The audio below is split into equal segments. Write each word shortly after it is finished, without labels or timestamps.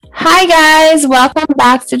Hi guys, welcome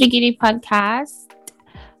back to the Giddy Podcast.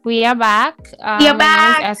 We are back. We are My name is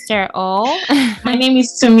back. Esther O, My name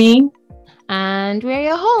is Tumi. and we're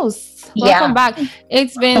your hosts. Welcome Yeah, back.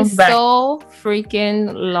 It's been welcome back. so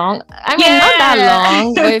freaking long. I mean, not that Yeah.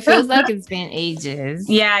 long, but it feels like it's been ages.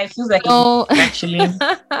 Yeah, it feels like So, it actually.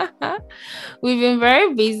 we've been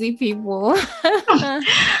very busy people.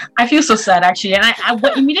 I feel so sad actually. And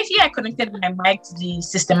immediately I connected my mic to the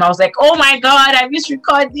system. I was like, oh my god, I miss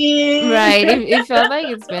recording. Right. It felt like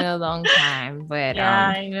it's been a long time, but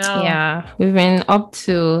Yeah, I know. yeah, we've been up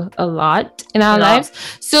to a lot in our A lot. lives.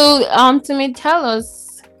 So to me, tell us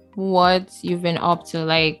what you've been up to,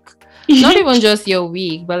 like not even just your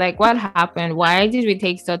week, but like what happened? Why did we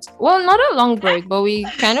take such not a long break, but we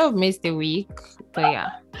kind of missed a week. But yeah.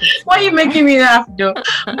 Why are you making me laugh though?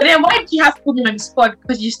 But then why do you have to put me on the spot?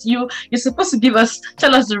 Because you're supposed to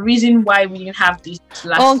tell us the reason why we didn't have this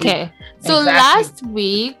last week. Okay. So Exactly. last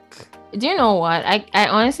week, do you know what? I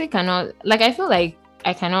honestly cannot, like, I feel like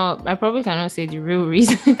I probably cannot say the real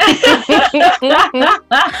reason.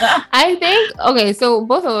 I think, okay, so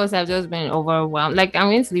both of us have just been overwhelmed. Like, I'm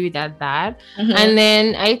going to leave it at that. Mhm. And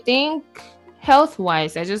then I think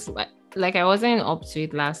health-wise, I wasn't up to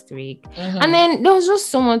it last week. Mhm. And then there was just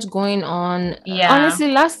so much going on. Yeah.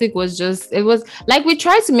 Honestly, last week it was like we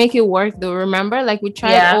tried to make it work though. Remember? Like we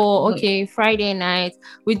tried, Friday night.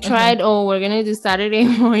 We tried, we're gonna do Saturday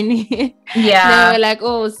morning. Yeah. Then we're like,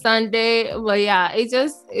 Sunday. But yeah,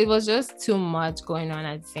 it was just too much going on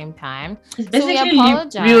at the same time. It's So we basically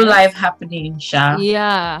apologize. real life happening, Sha.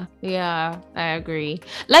 Yeah, I agree.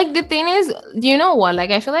 Like the thing is, do you know what?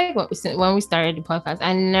 Like I feel like when we started the podcast,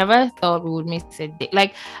 I never thought we would miss a day.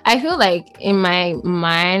 Like I feel like in my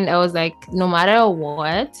mind, I was like, no matter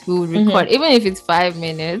what, we would record, even if it's 5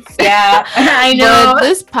 minutes. Yeah, I know. But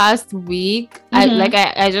this past week,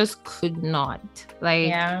 I just could not.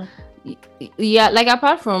 Like yeah, like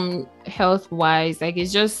apart from health wise, like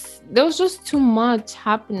there was just too much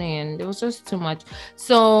happening. There was just too much.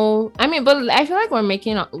 So I mean, but I feel like we're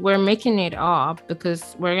making it up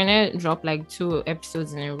because we're gonna drop like 2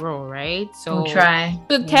 episodes in a row, right? So We'll try.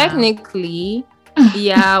 So technically,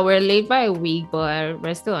 yeah, we're late by a week, but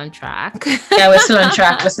we're still on track. Yeah, we're still on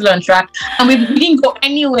track. And we didn't go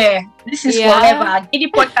anywhere. This is forever. Giddy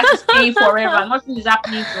Podcast is staying forever. Nothing is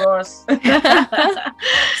happening to us.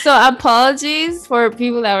 So apologies for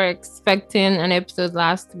people that were expecting an episode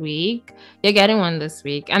last week. You're getting one this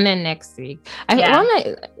week and then next week.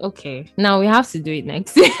 Okay, now we have to do it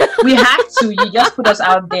next week. We have to. You just put us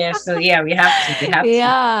out there. So yeah, we have to. We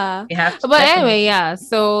have to. But anyway, yeah.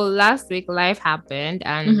 So last week life happened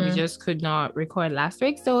and we just could not record last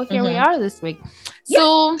week. So here we are this week.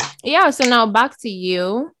 So so now back to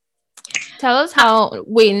you. Tell us how.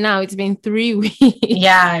 Wait, now it's been 3 weeks.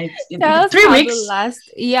 Yeah, Tell us 3 weeks.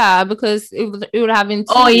 Because it would have been 2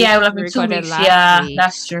 Oh weeks. yeah, it would have been 2 weeks. Yeah, week.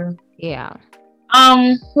 that's true. Yeah.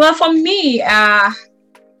 Well, for me,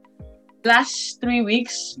 last 3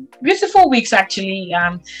 weeks, beautiful weeks actually.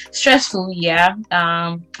 Stressful, yeah.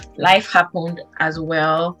 Life happened as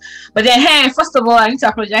well. But then, hey, first of all, I need to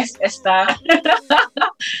apologize to Esther.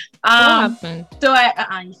 What happened? So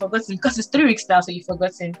you forgotten because it's 3 weeks now, so you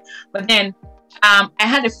forgotten. But then, I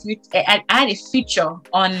had a feature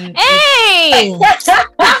on. Hey!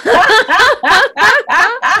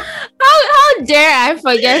 how dare I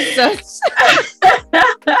forget such?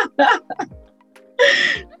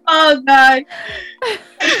 Oh God.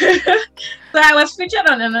 So I was featured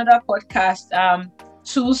on another podcast,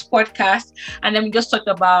 Tools podcast, and then we just talked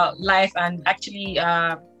about life and actually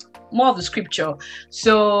more of the scripture.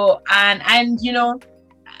 So and you know,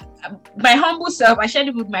 my humble self, I shared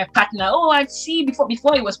it with my partner. I see before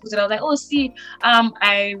it was posted, I was like,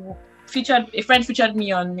 a friend featured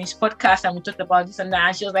me on his podcast and we talked about this and that,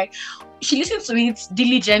 and she was like, she listened to it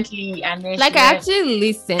diligently, and then I actually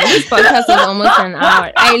listened. This podcast was almost an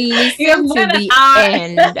hour. I listened to the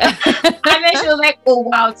end. And then she was like, oh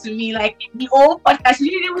wow, to me, like the whole podcast,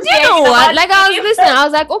 you didn't even say you know what? Like I was anything. listening, I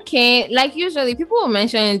was like, okay, like usually people will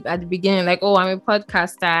mention it at the beginning, like, oh, I'm a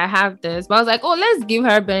podcaster, I have this. But I was like, oh, let's give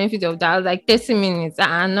her benefit of that. I was like 30 minutes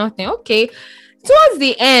and nothing. Okay. Towards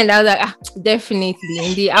the end, I was like, definitely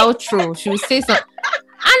in the outro, she would say something.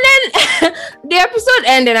 And then the episode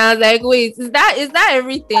ended, and I was like, wait, is that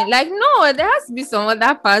everything? Like, no, there has to be some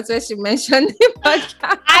other parts where she mentioned the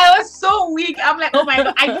podcast. I was so weak. I'm like, oh my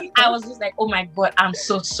God. I was just like, oh my God, I'm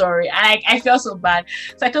so sorry. I felt so bad.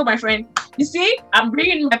 So I told my friend, you see, I'm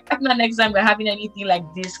bringing my partner next time we're having anything like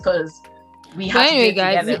this, because we But have to do anyway, it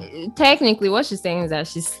guys, together. technically, what she's saying is that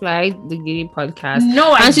she slide the Giddy podcast,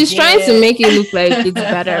 No, I and she's trying to did. make it look like it's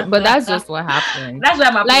better. But that's just what happened. That's why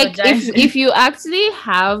I'm Like, apologizing. if you actually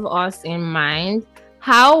have us in mind,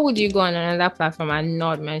 how would you go on another platform and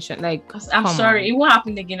not mention? Like, I'm sorry, it won't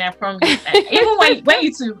happen again. I promise. Even when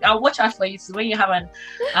you two, I'll watch out for you too. When you have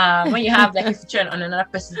like a feature on another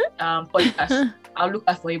person's podcast, I'll look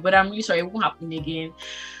out for you. But I'm really sorry, it won't happen again.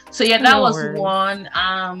 So yeah, that was one.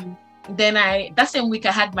 Then that same week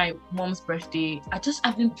I had my mom's birthday.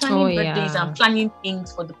 I've been planning birthdays and planning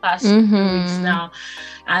things for the past 2 weeks now,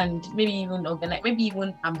 and maybe even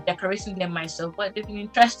I'm decorating them myself. But they've been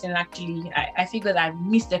interesting actually. I figured I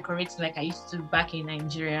miss decorating like I used to back in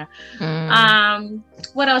Nigeria.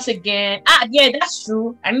 What else again? Yeah, that's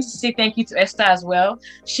true. I need to say thank you to Esther as well.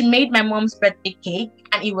 She made my mom's birthday cake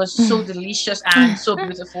and it was so delicious and so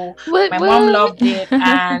beautiful. My mom loved it.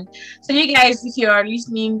 And so you guys, if you're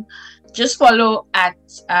listening, just follow at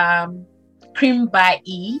Cream by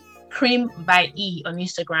E on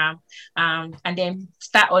Instagram, and then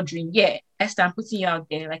start ordering. Yeah, Esther, I'm putting you out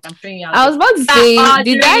there. Like I'm throwing you out. I was about to say,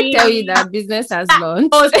 did I tell you that business has launched?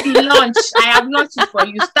 Oh, the launch! I have launched it for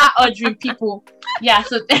you. Start ordering, people. Yeah,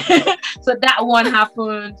 so so that one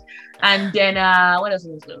happened. And then what else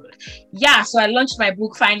was there? Yeah, so I launched my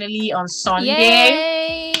book finally on Sunday.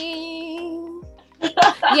 Yay!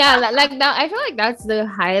 Yeah, like that. I feel like that's the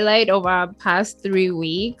highlight of our past 3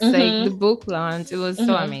 weeks. Like the book launch, it was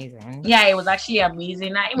so amazing. Yeah, it was actually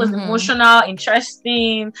amazing. It was emotional,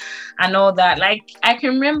 interesting, and all that. Like I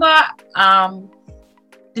can remember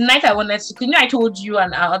the night I wanted to, I told you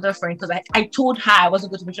and our other friend, because I told her I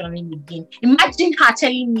wasn't going to mention her name again. Imagine her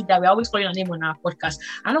telling me that we're always calling her name on our podcast.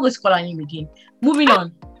 I'm not going to call her name again. Moving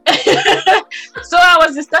on. So I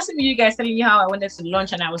was discussing with you guys, telling you how I wanted to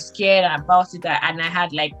launch and I was scared about it, and I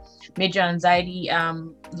had like major anxiety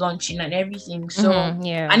launching and everything. So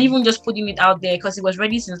and even just putting it out there, because it was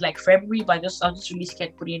ready since like February, but I was just really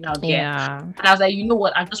scared putting it out there. And I was like, you know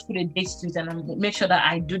what, I'll just put a date to it and I'm make sure that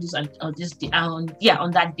I do this on this day, on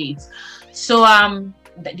that date. So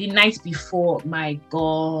the night before, my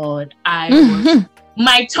God,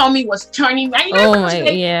 my tummy was turning. And everyone's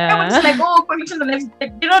like, oh, connections and everything.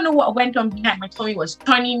 They don't know what went on behind. My tummy was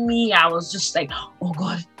turning me. I was just like, oh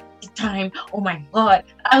God, the time. Oh my God.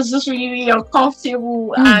 I was just really, really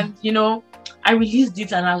uncomfortable. And I released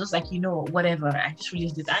it and I was just like, whatever. I just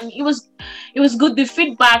released it. And it was good. The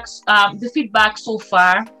feedback so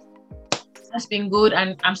far has been good,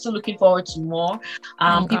 and I'm still looking forward to more.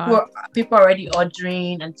 People are already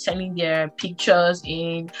ordering and sending their pictures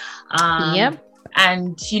in.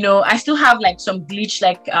 And I still have like some glitch,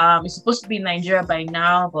 like it's supposed to be in Nigeria by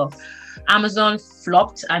now, but Amazon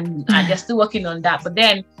flopped and they're still working on that. But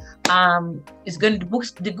then the good book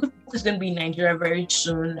is going to be in Nigeria very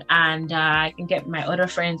soon, and I can get my other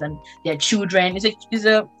friends and their children. It's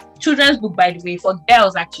a children's book, by the way, for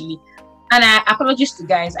girls actually. And I apologize to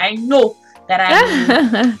guys. I know that I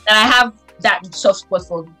have that soft spot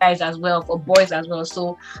for guys as well, for boys as well.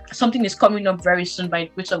 So something is coming up very soon, by the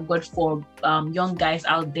grace of God, for young guys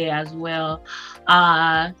out there as well.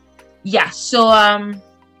 So I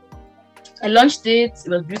launched it. It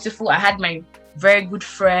was beautiful. I had my very good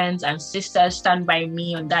friends and sisters stand by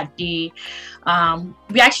me on that day.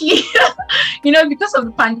 We actually because of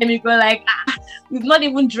the pandemic, we're like, we've not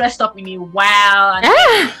even dressed up in a while,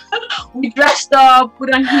 and we dressed up,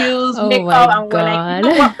 put on heels, makeup, and we're like,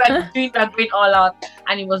 what we're doing, we're going all out,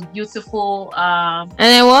 and it was beautiful. And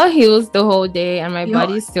I wore heels the whole day, and my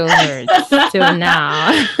body still hurts till now.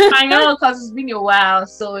 I know, because it's been a while.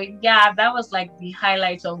 So yeah, that was like the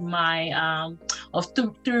highlight of my of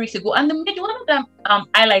 3 weeks ago. And one of the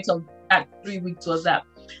highlights of that 3 weeks was that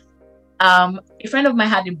a friend of mine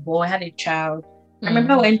had a child. I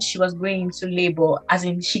remember when she was going into labor, as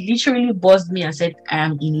in she literally buzzed me and said, I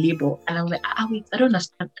am in labor. And I was like, wait, I don't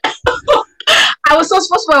understand. I was so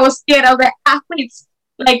supposed, I was scared. I was like, wait,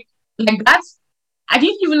 like that? I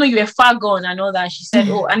didn't even know you were far gone and all that. She said,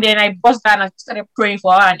 and then I buzzed down and started praying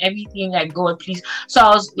for her and everything, like, God, please. So I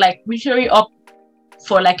was like literally up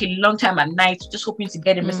for like a long time at night, just hoping to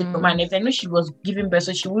get a message from her. And I know she was giving birth,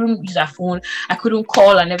 so she wouldn't use her phone. I couldn't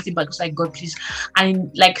call and everything, but I was like, God, please. And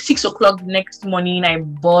like 6 o'clock the next morning, I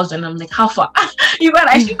buzzed and I'm like, how far? You got,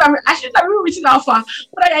 I should have written how far,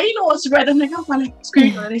 but I didn't know what to write. I'm like, how far? Like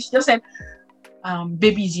screaming, and she just said,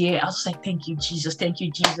 baby's here. I was like, thank you, Jesus.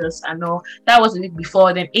 I know that was a week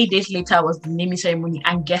before. Then 8 days later was the naming ceremony,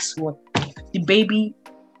 and guess what? The baby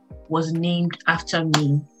was named after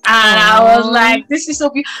me. And I was like, this is so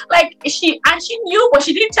beautiful. Like she knew, but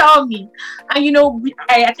she didn't tell me. And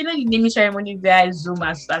I attended the naming ceremony via Zoom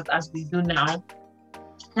as we do now.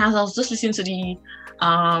 And as I was just listening to the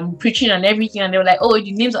preaching and everything, and they were like, oh,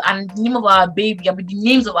 the name of our baby, I mean, the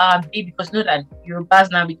names of our baby, because you know that Yorubas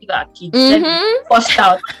now we give our kids first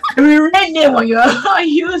out. We read name on your on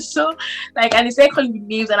you, so like, and they started calling the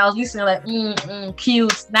names, and I was listening like,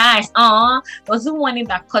 cute, nice. There was one name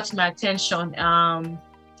that caught my attention.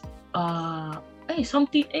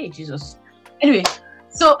 Hey, Jesus. Anyway,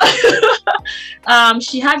 so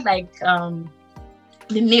she had like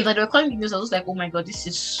the name that they were calling the names. I was like, oh my god, this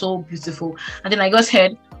is so beautiful. And then I just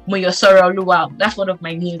heard Moyosoro Oluwa. That's one of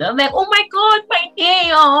my names. I was like, oh my god, my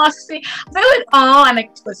name. And I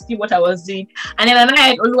could see what I was doing. And then I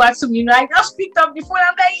had Oluwa to me. I just picked up the phone.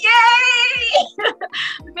 I'm like, yay!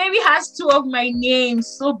 The baby has two of my names.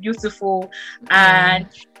 So beautiful. And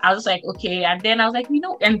I was like, okay. And then I was like,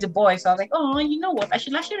 and the boys. So I was like, oh, you know what? I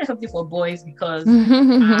should actually write something for boys because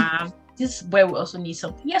this boy will also need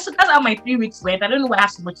something. Yeah, so that's how my 3 weeks went. I don't know why I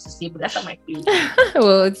have so much to say, but that's how my 3 weeks went.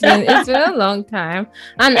 Well, it's been a long time.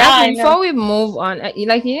 And before we move on, like you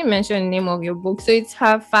didn't mention the name of your book. So it's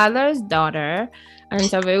Her Father's Daughter, and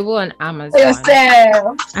it's available on Amazon.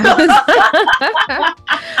 Yourself.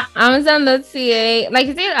 Amazon.ca. Like,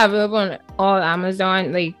 is it available on all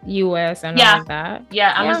Amazon, like US and all of that?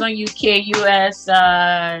 Yeah, Amazon, UK, US,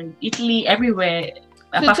 Italy, everywhere.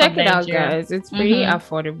 So check it out, guys. It's pretty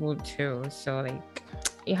affordable too. So like,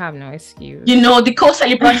 you have no excuse. The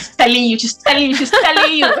co-celebrant is telling you. She's telling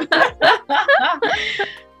you.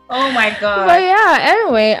 Oh my god. But yeah,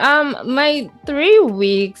 anyway, my 3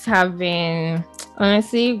 weeks have been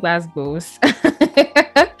honestly gbasgbos.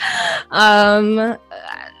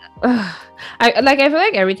 I feel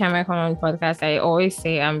like every time I come on podcast, I always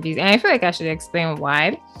say I'm busy, and I feel like I should explain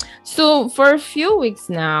why. So for a few weeks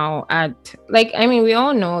now, we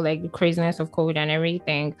all know like the craziness of COVID and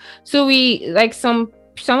everything. So we like some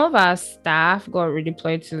of our staff got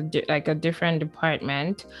redeployed to like a different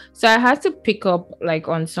department. So I had to pick up like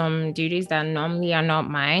on some duties that normally are not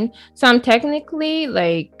mine. So I'm technically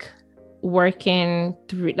like working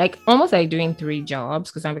almost like doing 3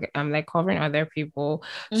 jobs because I'm like covering other people.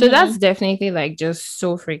 So that's definitely like just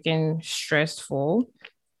so freaking stressful.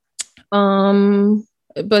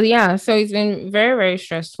 But yeah, so it's been very, very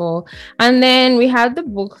stressful. And then we had the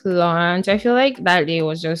book launch. I feel like that day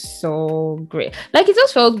was just so great. Like, it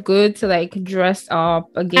just felt good to like dress up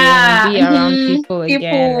again, be around people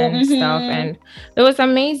again and stuff. And it was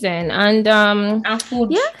amazing. And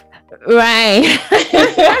food. Yeah. Right.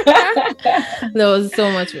 There was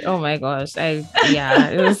so much. Oh my gosh.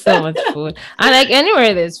 It was so much food. And like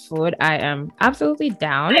anywhere there's food, I am absolutely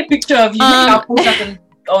down. A picture of you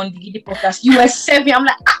on the podcast. You were serving. I'm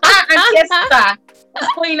like,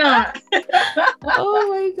 what's going on? Oh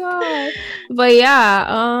my god. But yeah,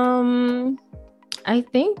 I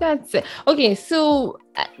think that's it. Okay, so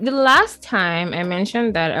the last time I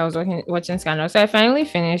mentioned that I was watching Scandal, so I finally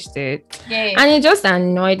finished it. Yay. And it just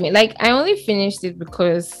annoyed me. Like, I only finished it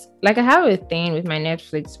because like I have a thing with my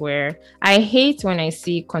Netflix where I hate when I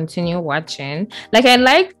see continue watching. Like, I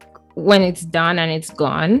like when it's done and it's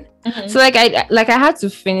gone. So like I had to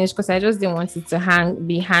finish because I just didn't want it to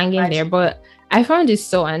be hanging there. But I found it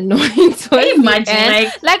so annoying. Can you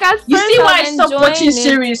imagine? Like you see why I stopped watching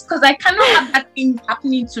series? Because I cannot have that thing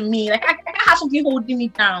happening to me. Like I have something holding me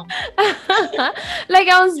down. Like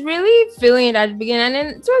I was really feeling it at the beginning, and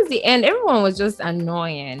then towards the end, everyone was just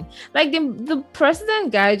annoying. Like the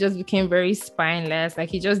president guy just became very spineless. Like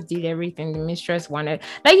he just did everything the mistress wanted.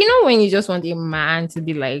 Like, when you just want a man to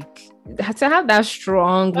be like, to have that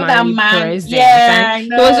strong man presence. Yeah,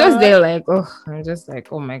 and it was just there like, I'm just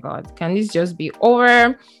like, oh my god, can this just be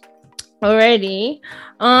over already?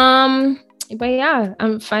 But yeah,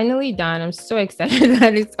 I'm finally done. I'm so excited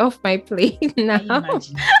that it's off my plate now. Can you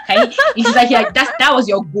imagine? It's like, yeah, that was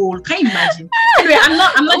your goal. Can you imagine? Anyway,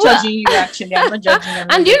 I'm not judging you actually. I'm not judging you.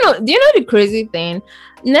 And do you know the crazy thing?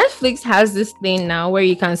 Netflix has this thing now where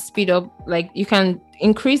you can speed up, like you can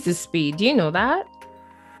increase the speed. Do you know that?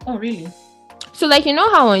 Oh, really? So like,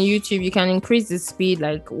 how on YouTube you can increase the speed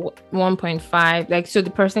like 1.5, like so the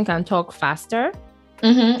person can talk faster.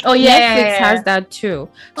 Oh yeah, Netflix has that too.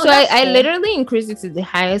 So I literally increased it to the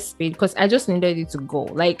highest speed because I just needed it to go.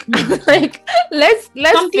 Like, like let's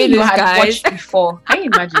something you had watched before. Can you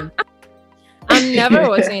imagine? I'm never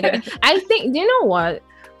watching it. I think, you know what?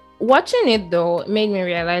 Watching it though made me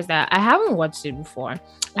realize that I haven't watched it before.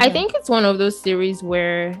 I think it's one of those series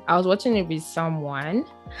where I was watching it with someone,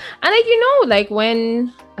 and like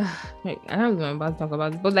when I don't know about to talk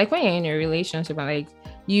about this, but like when you're in a relationship and like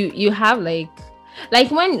you have like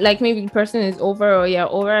Like when like maybe the person is over or you're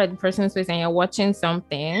over at the person's place and you're watching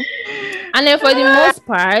something. And then for the most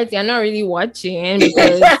part, you're not really watching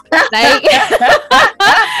because like so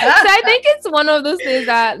I think it's one of those things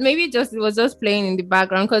that maybe just it was just playing in the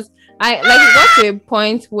background because I like it got to a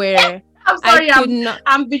point where I'm sorry, I could not.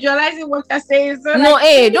 I'm visualizing what you're saying. So No, like,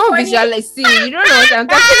 hey, it's don't funny. visualize. See, you don't know what I'm talking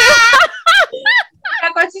about.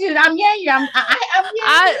 I continue. I'm hearing you. I'm hearing you.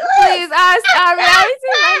 Please, our reality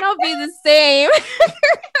might not be the same.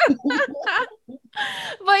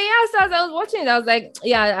 But yeah, so as I was watching it, I was like,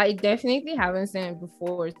 yeah, I definitely haven't seen it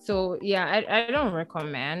before. So yeah, I don't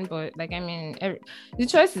recommend, but like I mean the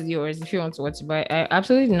choice is yours if you want to watch it, but I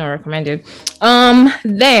absolutely not recommend it.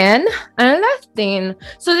 Then another thing,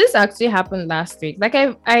 so this actually happened last week. Like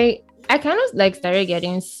I kind of like started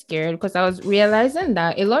getting scared because I was realizing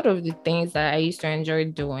that a lot of the things that I used to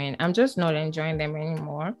enjoy doing, I'm just not enjoying them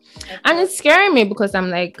anymore. Okay. And it's scaring me because I'm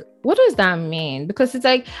like, what does that mean? Because it's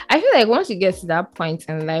like, I feel like once you get to that point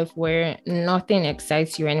in life where nothing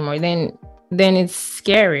excites you anymore, then it's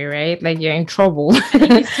scary, right? Like you're in trouble.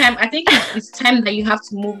 I think it's time that you have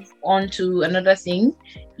to move on to another thing.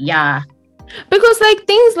 Yeah. Because like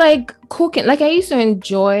things like cooking, like I used to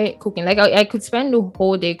enjoy cooking, like I could spend the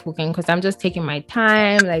whole day cooking because I'm just taking my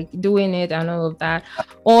time like doing it and all of that.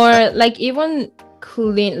 Or like even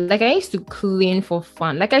clean, like I used to clean for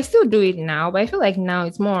fun, like I still do it now, but I feel like now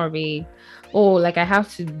it's more of a like I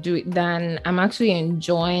have to do it than I'm actually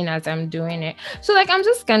enjoying as I'm doing it. So like I'm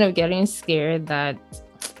just kind of getting scared that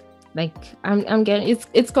like I'm getting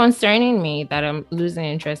it's concerning me that I'm losing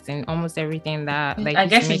interest in almost everything that like I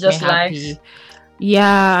guess it's just life.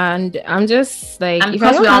 Yeah, and I'm just like, and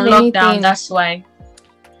because we're on lockdown, that's why.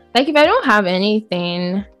 Like if I don't have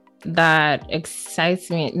anything that excites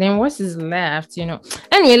me, then what is left, you know?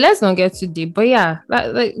 Anyway, let's not get too deep. But yeah,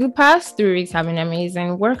 like the past 3 weeks have been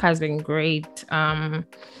amazing. Work has been great.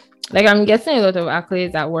 Like I'm getting a lot of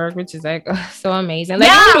accolades at work, which is like so amazing. Like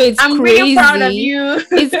I'm crazy. Really proud of you.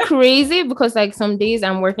 It's crazy because like some days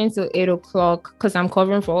I'm working till 8:00 because I'm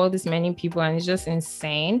covering for all this many people and it's just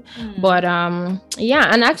insane. But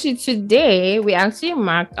yeah, and actually today we actually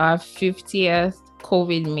marked our 50th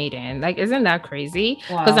COVID meeting. Like, isn't that crazy?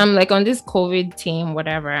 Because I'm like on this COVID team,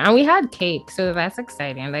 whatever, and we had cake, so that's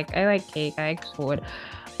exciting. Like I like cake, I like food.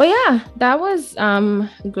 But yeah, that was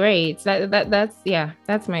great.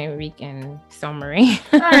 That's my weekend summary.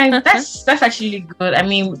 All right, that's actually good. I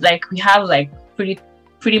mean, like we have like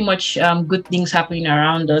pretty much good things happening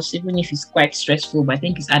around us, even if it's quite stressful. But I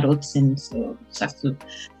think it's adulting, so just have to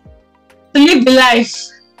live the life.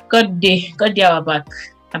 God day our back,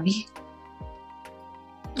 Abby.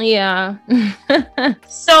 Yeah.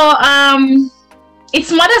 So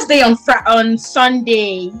it's Mother's Day on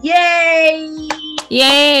Sunday. Yay!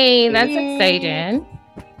 That's exciting.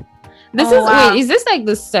 Wait, is this like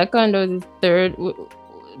the second or the third?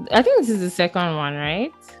 I think this is the second one,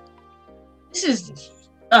 right? This is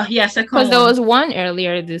second. Because there was one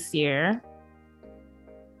earlier this year.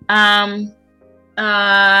 Yeah,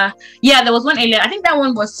 there was one earlier. I think that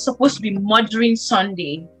one was supposed to be Mothering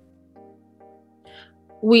Sunday.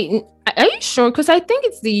 Wait, are you sure? Because I think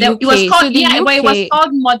it's the UK. It was called, UK... but it was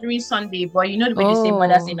called Mothering Sunday. But you know the way they say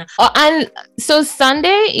Mother's Day now. Oh, and so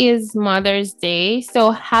Sunday is Mother's Day.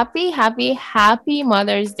 So happy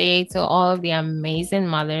Mother's Day to all of the amazing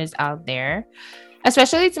mothers out there.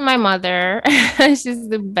 Especially to my mother. She's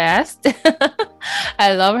the best.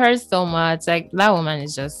 I love her so much. Like that woman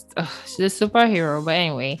is just she's a superhero. But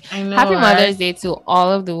anyway, happy Mother's Day to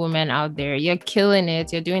all of the women out there. You're killing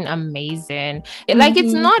it. You're doing amazing. Like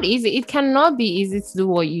it's not easy. It cannot be easy to do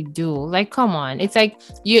what you do. Like come on. It's like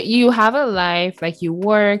you have a life, like you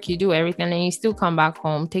work, you do everything, and you still come back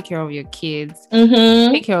home, take care of your kids,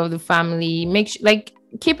 take care of the family, make sure like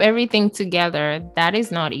keep everything together. That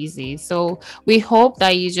is not easy. So we hope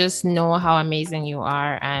that you just know how amazing you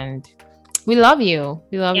are, and we love you.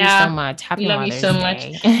 We love you so much. Happy Mother's Day.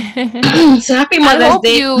 So happy Mother's Day. I hope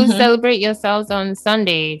you celebrate yourselves on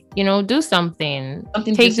Sunday. You know, do something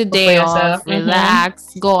take the day off,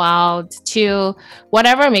 relax, go out, chill,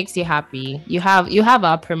 whatever makes you happy. You have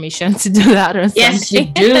our permission to do that on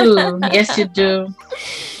Sunday. Yes you do.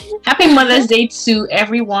 Happy Mother's Day to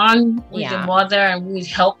everyone who is a mother and who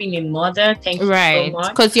is helping a mother. Thank you so much.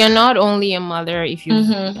 Because you're not only a mother if you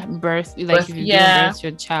birth, like if you give birth to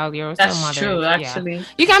a child, you're also a mother. That's true, actually.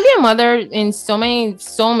 You can be a mother in so many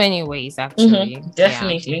ways, actually.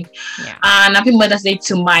 Definitely. Yeah. And happy Mother's Day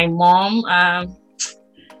to my mom.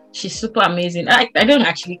 She's super amazing. I don't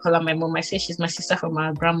actually call her my mom. I say she's my sister from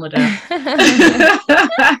my grandmother.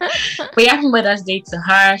 But happy Mother's Day to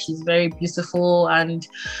her. She's very beautiful, and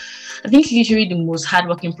I think literally the most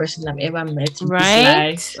hardworking person I've ever met.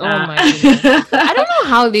 Right? Oh my goodness. I don't know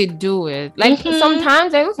how they do it. Like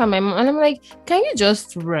sometimes I look at my mom and I'm like, can you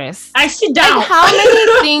just rest? I sit down. Like, how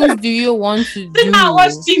many things do you want to do? Sit down,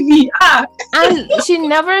 watch TV. And she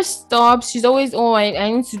never stops. She's always,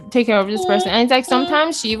 I need to take care of this person. And it's like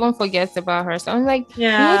sometimes she even forgets about herself. I'm like, you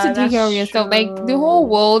need to take care of yourself. True. Like the whole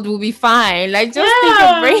world will be fine. Like just take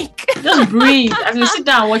a break. Just breathe. I mean, sit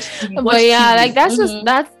down, watch TV. But yeah, like that's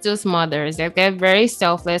just mothers. Like they're very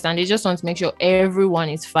selfless and they just want to make sure everyone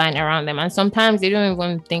is fine around them. And sometimes they don't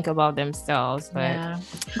even think about themselves. But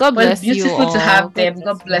God bless you. Beautiful to have them.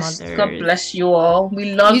 God bless you all.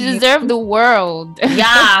 We love you. You deserve the world.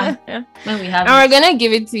 Yeah. When we have, and we're gonna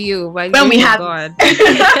give it to you. When we have God.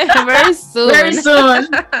 Very soon. Very soon.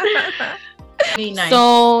 Very nice.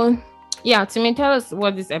 So yeah, Timi, tell us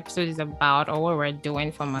what this episode is about or what we're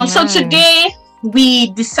doing for my. So today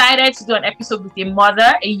we decided to do an episode with a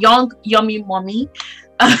mother, a young, yummy mommy,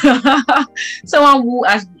 someone who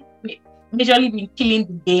has majorly been killing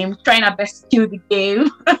the game, trying her best to kill the game,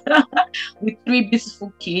 with 3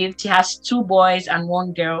 beautiful kids. She has 2 boys and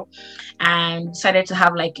 1 girl, and decided to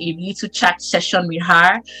have like a little chat session with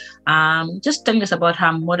her, just telling us about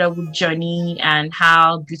her motherhood journey and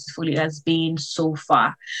how beautiful it has been so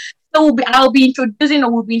far. So we'll be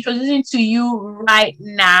introducing to you right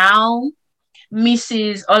now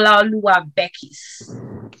Mrs. Olaoluwa Beckis.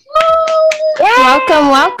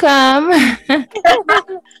 Welcome.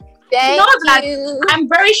 Thank you. I'm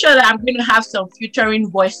very sure that I'm going to have some featuring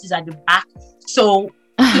voices at the back. So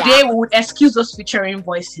today we would excuse those featuring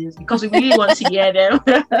voices because we really want to hear them.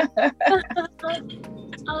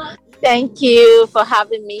 Thank you for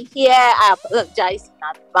having me here. I apologize in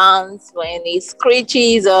advance when it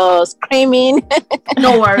screeches or screaming.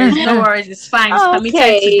 No worries. It's fine. It's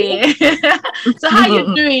permitted today. So how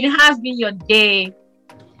you doing? How's been your day?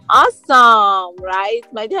 Awesome, right?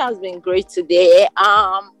 My day has been great today.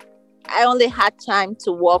 I only had time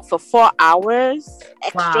to work for 4 hours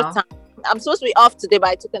extra time. I'm supposed to be off today, but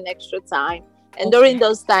I took an extra time. And during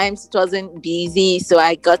those times, it wasn't busy, so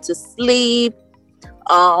I got to sleep.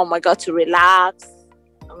 I got to relax,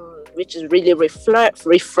 which is really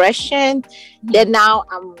refreshing. Then now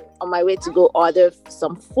I'm on my way to go order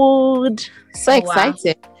some food. So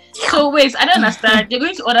excited. So wait, I don't understand. You're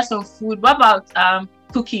going to order some food. What about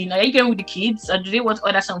cooking? Are you going with the kids, or do they want to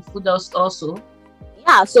order some food also?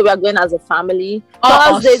 Yeah, so we are going as a family.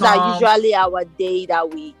 Thursdays are usually our day that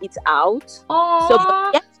we eat out.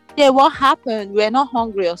 So yesterday, what happened? We're not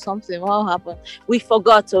hungry or something. What happened? We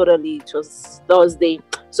forgot totally. It was Thursday.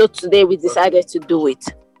 So today we decided to do it.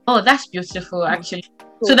 Oh, that's beautiful, actually.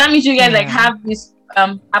 So that means you guys like have this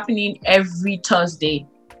happening every Thursday.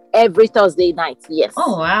 Every Thursday night, yes.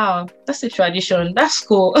 Oh wow, that's a tradition. That's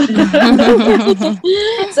cool. So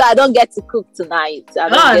I don't get to cook tonight.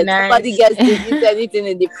 Nice. Nobody gets to eat anything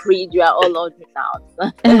in the fridge. We are all ordering out.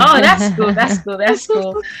 Oh, that's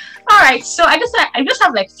cool. All right, so I just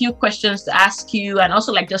have like few questions to ask you, and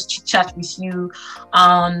also like just chit chat with you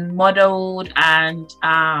on motherhood and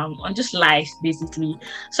on just life basically.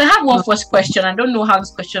 So I have one first question. I don't know how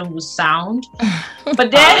this question will sound,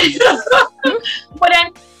 but then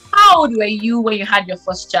how old were you when you had your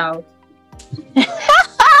first child?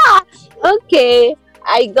 Okay,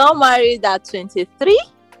 I got married at 23.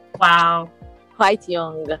 Wow, quite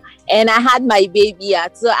young. And I had my baby I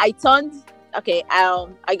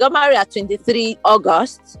got married at 23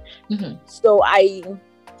 August. Mm-hmm. So I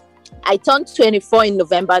turned 24 in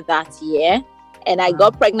November that year, and I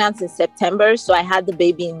got pregnant in September. So I had the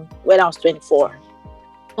baby when I was 24.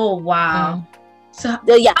 Oh wow. So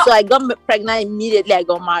I got pregnant immediately. I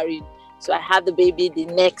got married, so I had the baby the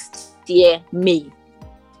next year, May.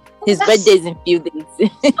 His birthday is in a few days.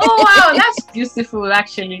 Oh wow, that's beautiful.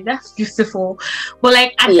 Actually, that's beautiful. But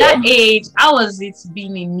like at that age, how was it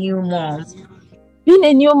being a new mom? Being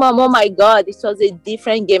a new mom, oh my God, it was a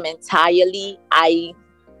different game entirely. I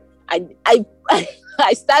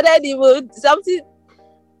started even something.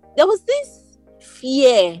 There was this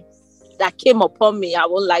fear that came upon me. I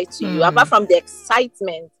won't lie to you. Apart from the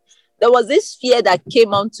excitement, there was this fear that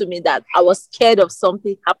came onto me that I was scared of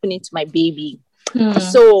something happening to my baby.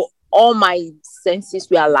 So all my senses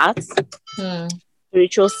were alert.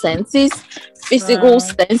 Spiritual senses, physical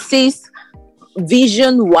senses,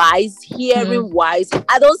 vision wise, hearing wise.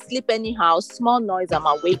 I don't sleep anyhow. Small noise, I'm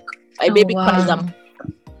awake. My baby cries, I'm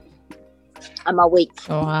awake.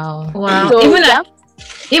 Wow. So,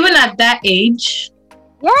 even at that age.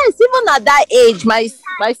 Yes, even at that age, my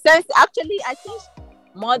sense, actually, I think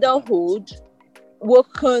motherhood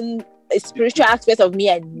woken a spiritual aspect of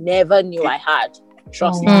me I never knew I had.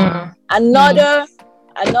 Trust Oh, me. wow. Another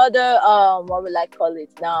what will I call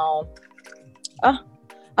it now?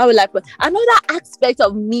 I would like another aspect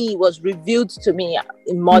of me was revealed to me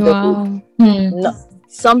in motherhood. Wow. No,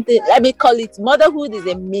 something, let me call it, motherhood is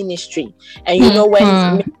a ministry, and you know,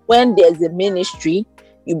 when there's a ministry,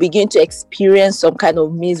 you begin to experience some kind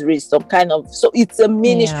of misery, some kind of, so it's a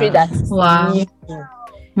ministry that's Wow. new.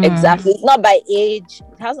 Exactly. It's not by age.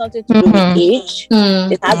 It has nothing to do with age.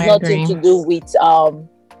 It has I nothing agree. to do with how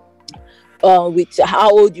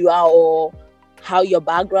old you are or how your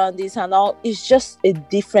background is and all. It's just a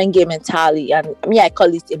different game entirely. And I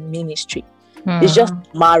call it a ministry. It's just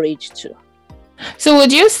marriage too. So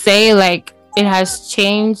would you say like it has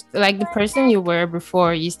changed, like the person you were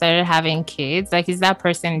before you started having kids? Like, is that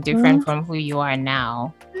person different from who you are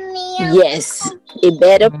now? Yes, a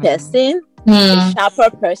better person, a sharper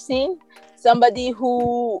person, somebody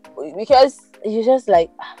who, because you're just like,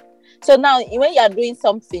 so now when you are doing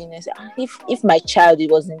something, if my child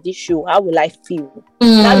was in this shoe, how will I feel?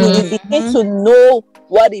 Now you begin to know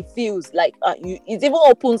what it feels like. It even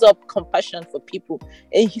opens up compassion for people.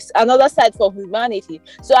 It's another side for humanity.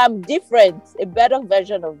 So I'm different, a better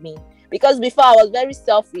version of me. Because before I was very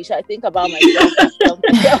selfish. I think about myself.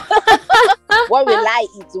 What will I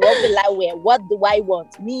eat? What will I wear? What do I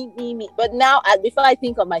want? Me. But now, before I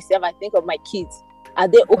think of myself, I think of my kids. Are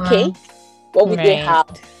they okay? Wow. What will they have?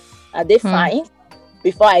 Are they fine?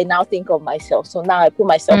 Before I now think of myself. So now I put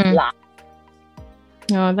myself last.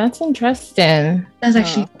 Oh, that's interesting. That's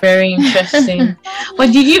actually very interesting.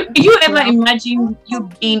 But did you ever imagine you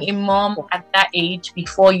being a mom at that age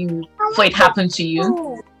before it happened to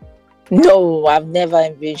you? No, I've never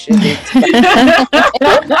envisioned it.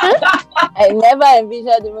 I never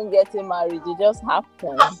envisioned even getting married. It just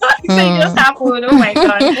happened. It just happened. Oh my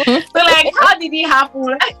god! So like, how did it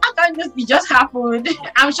happen? How can it just happened?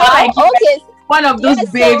 I'm sure like one of those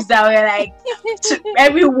babes that were like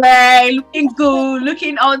everywhere, looking good,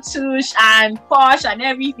 looking all touche and posh and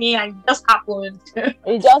everything, and it just happened.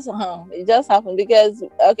 It just happened because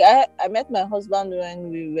I met my husband when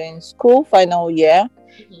we were in school, final year.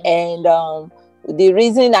 And the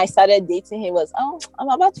reason I started dating him was I'm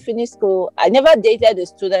about to finish school. I never dated a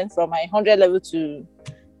student from my 100 level to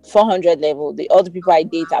 400 level. The other people I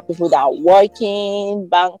date are people that are working,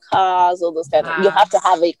 bankers, all those kind of. You have to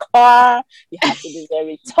have a car. You have to be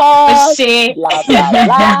very tall. Blah blah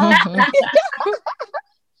blah.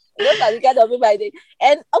 Those are the kind of people I date.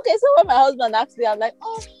 And so when my husband asked me, I'm like,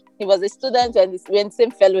 he was a student and we were in the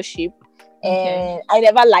same fellowship, and I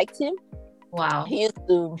never liked him. Wow. He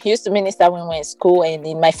used to minister when we were in school, and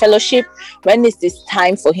in my fellowship, when it is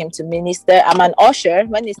time for him to minister, I'm an usher.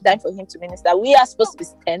 When it's time for him to minister, we are supposed to be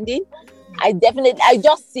standing. I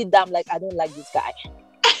just sit down like I don't like this guy.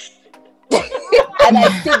 And I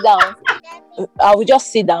sit down. I will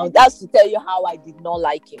just sit down. That's to tell you how I did not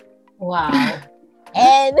like him. Wow.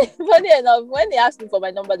 And funny enough, when he asked me for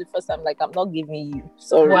my number the first time, like, I'm not giving you.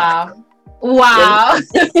 Sorry. Wow.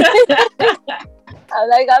 I'm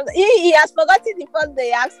like, he has forgotten the first day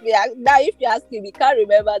he asked me. Now, if you ask him, he can't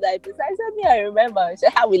remember that. I said, I remember. He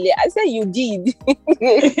said, how will it? I said, you did.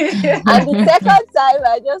 And the second time,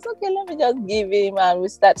 I just, let me just give him and we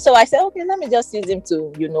start. So I said, let me just use him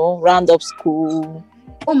to, round up school.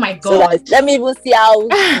 Oh my God. So let me even see how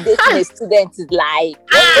dating a student is like.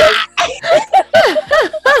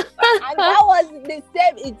 And that was the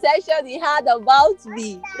same intention he had about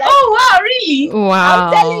me. Like, oh wow, really? Wow.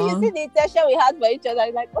 I'm telling you, see the intention we had for each other.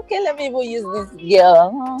 I'm like, let me even use this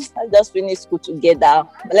girl. I just finished school together.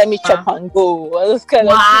 Let me chop and go. Those kind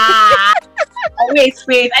of Wait.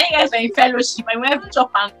 I think guys were in fellowship. I went to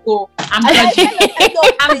chop and go. I'm judging.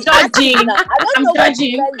 I'm judging. I'm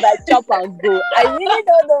judging. By chop and go. I really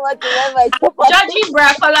don't know what to mean by chop and go. Judging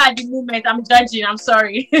Bracola at the moment. I'm judging. I'm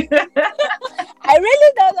sorry. I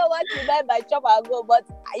really don't know what you meant by chop and go, but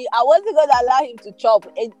I wasn't going to allow him to chop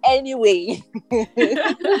in any way.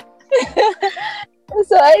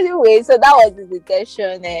 So that was his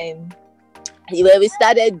intention, and when we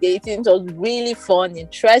started dating, it was really fun,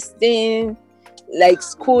 interesting, like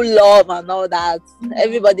school love and all that.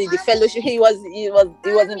 Everybody, the fellowship, he was in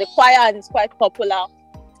the choir and he's quite popular.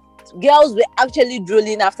 Girls were actually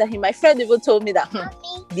drooling after him. My friend even told me that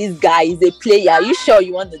this guy is a player. Are you sure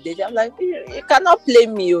you want to date him? I'm like, you cannot play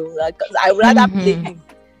me. I would rather play him.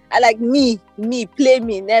 I like me, play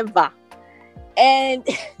me, never. And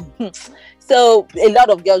so a lot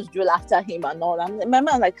of girls drool after him and all. My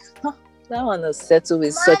man like, Do I want to settle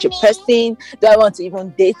with such a person? Do I want to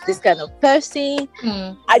even date this kind of person?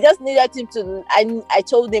 I just needed him to. I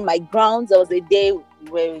told him my grounds. There was a day we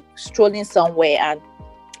were strolling somewhere, and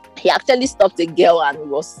he actually stopped a girl, and it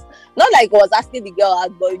was not like he was asking the girl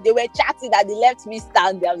out, but they were chatting and they left me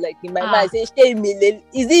stand there. I'm like, in my mind, I say, is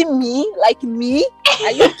it me? Like me?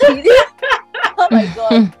 Are you kidding? Oh my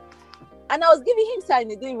God. And I was giving him sign,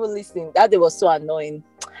 he didn't even listen. That day was so annoying.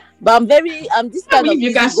 But I'm this kind of.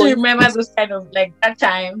 You can still remember those kind of like that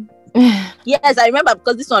time. Yes, I remember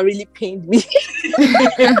because this one really pained me.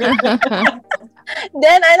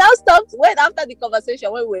 Then I now stopped. Wait, after the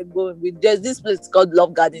conversation, when we were going, there's this place called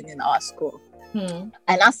Love Garden in our school. And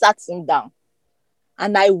I sat him down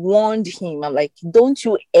and I warned him. I'm like, don't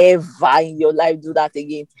you ever in your life do that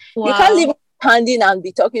again. Wow. You can't leave standing and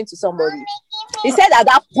be talking to somebody. He said at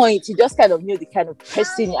that point, he just kind of knew the kind of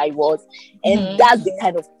person I was. And that's the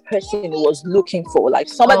kind of person he was looking for. Like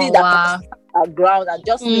somebody that can ground and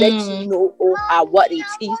just let you know what it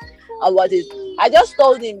is and what is. I just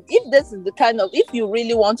told him, if this is the kind of, if you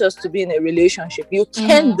really want us to be in a relationship, you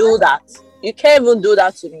can't do that. You can't even do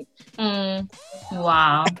that to me.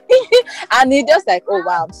 Wow. And he just like, oh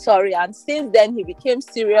wow, I'm sorry. And since then he became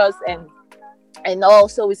serious and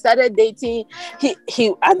also we started dating. He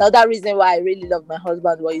another reason why I really love my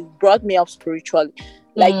husband was he brought me up spiritually.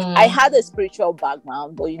 Like I had a spiritual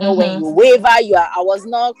background, but you know when you waver, I was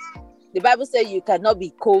not. The Bible says you cannot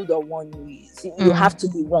be cold or warm. You have to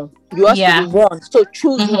be one. You have to be one. So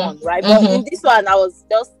choose one, right? But in this one, I was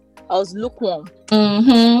lukewarm.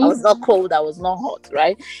 I was not cold. I was not hot,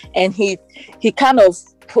 right? And he kind of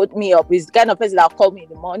put me up. He's the kind of person that called me in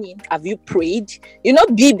the morning. Have you prayed? You know,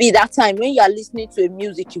 BB that time when you are listening to a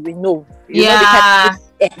music, you will know. You know the kind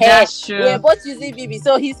of, that's true. We're both using BB.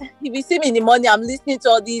 So he will see me in the morning. I'm listening to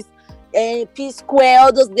all these P Square,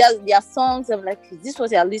 all those their songs. I'm like, is this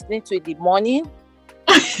what you're listening to in the morning?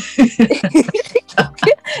 He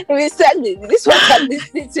said, this is what I'm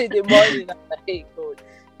listening to in the morning. I'm like, hey, God,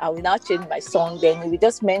 I will now change my song. Then he will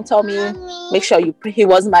just mentor me, make sure you pray. He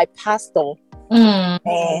was my pastor.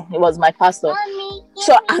 He was my pastor.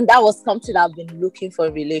 So, and that was something I've been looking for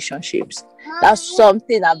in relationships. That's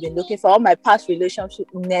something I've been looking for. All my past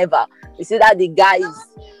relationships, never. You see that the guy is,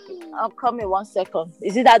 I'll come in 1 second.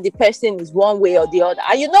 Is it that the person is one way or the other?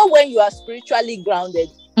 And you know when you are spiritually grounded,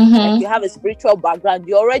 like you have a spiritual background,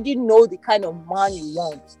 you already know the kind of man you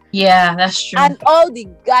want. Yeah, that's true. And all the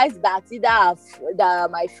guys that that are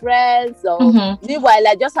my friends or meanwhile,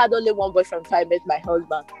 I just had only one boyfriend before I met my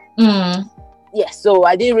husband. Yes, so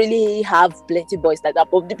I didn't really have plenty boys like that.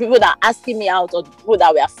 But the people that are asking me out or the people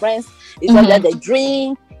that were friends, is that they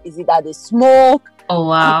drink? Is it that they smoke? Oh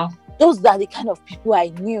wow. Those are the kind of people I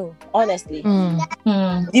knew, honestly.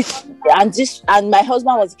 And my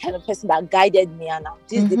husband was the kind of person that guided me. And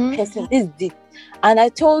this the person, and I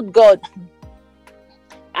told God,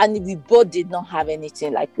 and we both did not have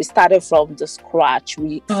anything. Like we started from the scratch.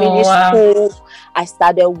 We finished school. I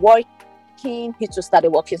started working. He too started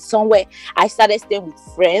working somewhere. I started staying with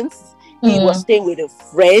friends. He was staying with a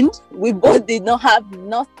friend. We both did not have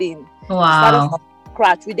nothing. Wow.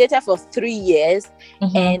 Scratch. We dated for 3 years,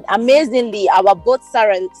 and amazingly, our both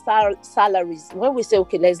salaries. When we say,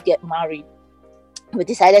 okay, let's get married, we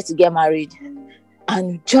decided to get married,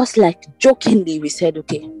 and just like jokingly, we said,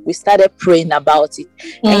 okay. We started praying about it,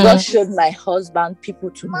 and God showed my husband people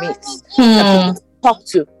to meet, people to talk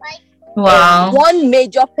to. Wow. One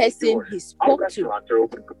major person he spoke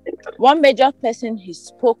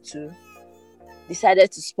to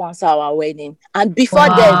decided to sponsor our wedding. And before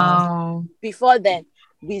then,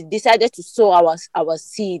 we decided to sow our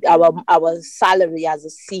seed, our salary as a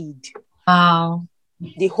seed. Wow.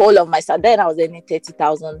 The whole of my salary. Then I was earning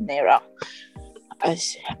 30,000 naira.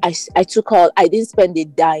 I took all, I didn't spend a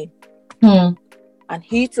dime. And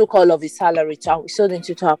he took all of his salary and we sold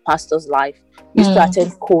into our pastor's life. We used to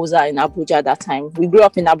attend Koza in Abuja at that time. We grew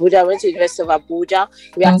up in Abuja, went to the University of Abuja.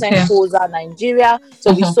 We attended Koza, Nigeria.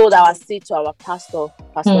 So we sold our seed to our pastor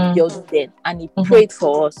Biodu then. And he prayed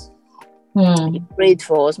for us. He prayed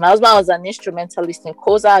for us. My husband was an instrumentalist in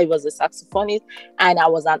Koza. He was a saxophonist. And I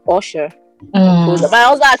was an usher in Koza. My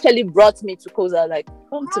husband actually brought me to Koza, like,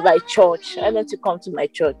 come to my church. I want to come to my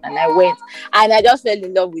church. And I went. And I just fell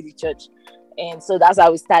in love with the church. And so that's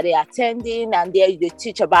how we started attending. And there they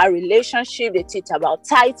teach about relationship. They teach about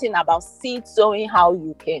tithing, about seed sowing, how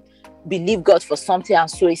you can believe God for something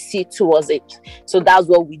and sow a seed towards it. So that's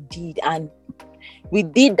what we did. And we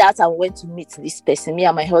did that and went to meet this person, me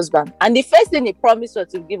and my husband. And the first thing he promised was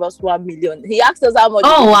to give us 1 million. He asked us how much.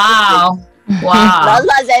 Oh, wow. Wow. My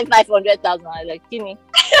husband said 500,000. I was like, Kimi,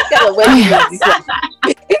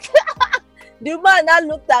 The man now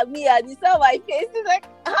looked at me and he saw my face. He's like,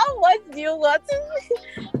 how much do you want?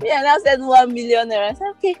 Me and I said 1 million naira. I said,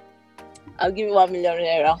 okay, I'll give you 1 million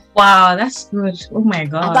naira. Wow, that's good. Oh my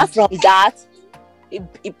God. Apart from that,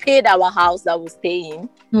 he paid our house that we stay in.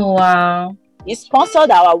 Wow. He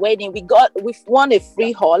sponsored our wedding. We've won a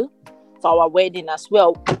free hall for our wedding as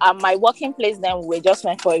well. My working place then, we just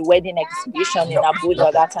went for a wedding exhibition in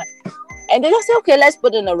Abuja that time. And they just said, okay, let's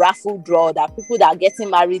put in a raffle draw that people that are getting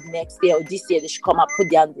married next year or this year, they should come and put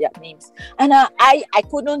their names. And I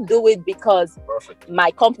couldn't do it because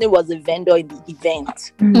my company was a vendor in the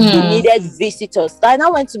event. Mm-hmm. We needed visitors. So I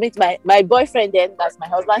now went to meet my boyfriend then, that's my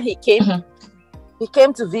husband. He came. He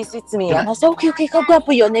came to visit me. And I said, okay, come go and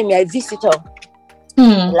put your name. You're a visitor.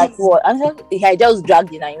 Like what? I said, I just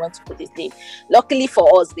dragged in and he went to put his name. Luckily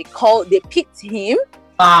for us, they picked him.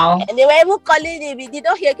 Wow. And they were even calling him. He did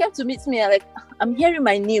not hear, came to meet me. I'm like, I'm hearing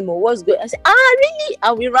my name. What's good? I said, really?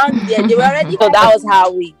 And we ran there. They were already. So that was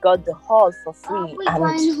how we got the hall for free.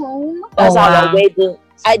 And that's our wedding.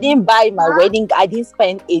 I didn't buy my wedding. I didn't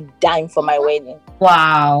spend a dime for my wedding.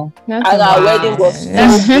 Wow. And our wedding was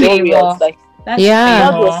so glorious. Like,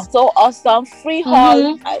 yeah, God was so awesome. Free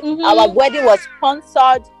hall. Our wedding was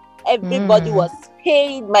sponsored. Everybody was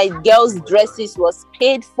paid. My girls' dresses was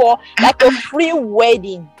paid for. Like a free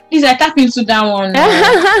wedding. Please, I tap into that one.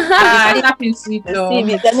 I tap into it. Receive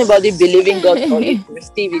it. Anybody believing God for it,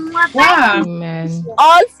 receive it. Wow. Amen.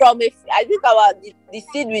 All from I think the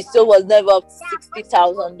seed we sold was never up to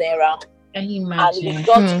 60,000 naira. Can you And imagine? we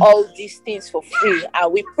got all these things for free.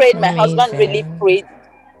 And we prayed. My husband really prayed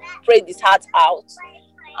his heart out.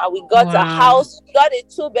 And we got a house. We got a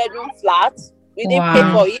 2-bedroom flat. We didn't pay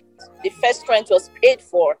for it. The first rent was paid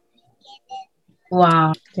for.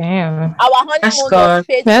 Wow. Damn. Our honeymoon was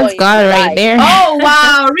paid That's for. God right there. Oh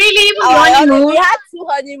wow, really? Even honeymoon? We had 2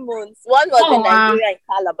 honeymoons. One was in Nigeria in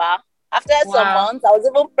Calabar. After some months, I was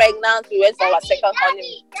even pregnant. We went for our second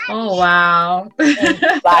honeymoon. Oh wow.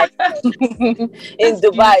 In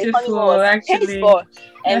Dubai. Honeymoon was paid for.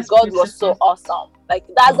 And God was so awesome. Like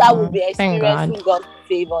that's how we'll be experiencing God's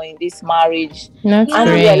favor in this marriage. That's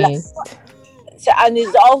great. And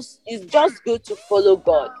it's just good to follow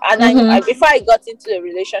God. And I before I got into a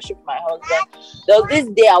relationship with my husband, there was this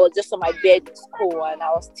day I was just on my bed in school and I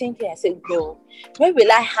was thinking, I said, God, when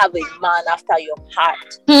will I have a man after your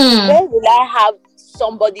heart? When will I have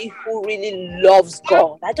somebody who really loves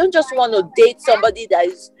God? I don't just want to date somebody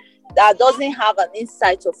that doesn't have an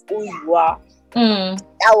insight of who you are.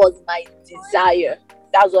 That was my desire.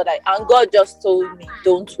 That's what and God just told me,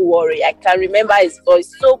 don't worry. I can remember his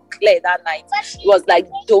voice so clear that night. It was like,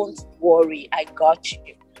 don't worry, I got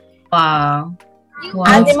you. Wow.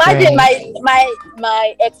 And imagine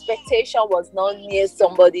my expectation was not near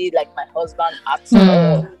somebody like my husband at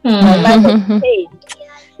all. My mind was, hey,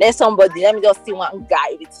 let me just see one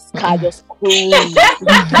guy with his car just cruise. You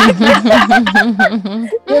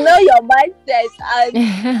know your mindset. And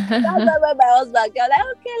that's why my husband got like,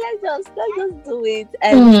 okay, let's just do it.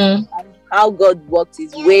 And how God worked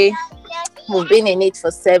his way. We've been in it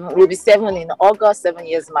for 7. We'll be 7 in August. 7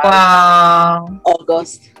 years married. Wow.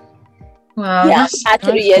 August. Wow. Yeah, at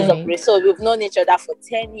 3 years of grace. So we've known each other for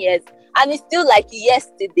 10 years. And it's still like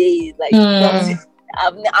yesterday. Like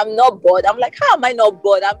I'm not bored. I'm like, how am I not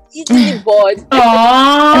bored? I'm easily bored. Like,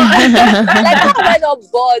 how am I not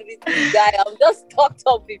bored with this guy? I'm just talked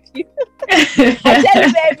up with you. I tell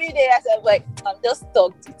him every day. I said, like, I'm just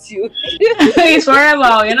talked with you. It's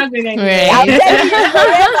forever. You're not going anywhere. I'm telling you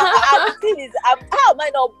forever. How am I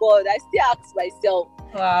not bored? I still ask myself.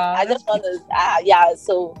 Wow. I just want to,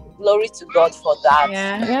 so glory to God for that.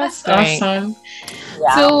 Yeah, that's awesome.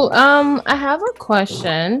 Yeah. So, I have a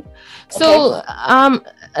question. So,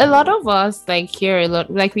 a lot of us we hear a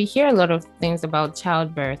lot of things about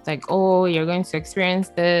childbirth, like, oh, you're going to experience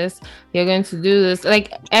this, you're going to do this,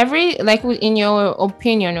 in your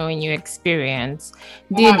opinion or in your experience,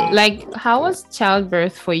 how was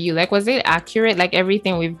childbirth for you? Like, was it accurate? Like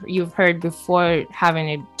everything you've heard before having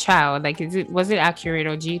a child, like, was it accurate,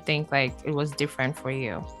 or do you think like it was different for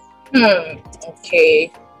you?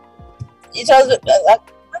 Okay. It was,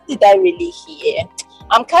 what did I really hear?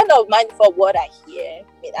 I'm kind of mindful of what I hear.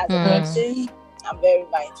 As a person, I'm very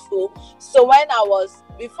mindful. So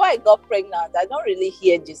before I got pregnant, I don't really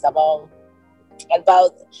hear this about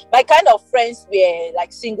my kind of friends were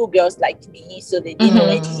like single girls like me, so they didn't know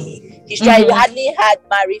any history. I hardly had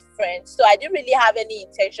married friends, so I didn't really have any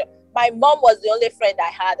intention. My mom was the only friend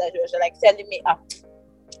I had that was like telling me,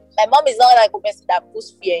 my mom is not like a person that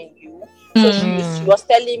puts fear in you. So she was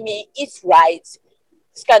telling me, it's right.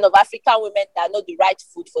 this kind of African women that know the right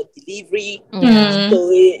food for delivery.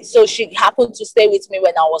 Yeah. So she happened to stay with me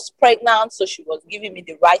when I was pregnant. So she was giving me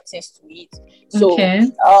the right things to eat. So,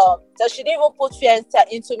 so she didn't even put fear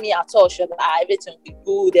into me at all. She was like, everything will be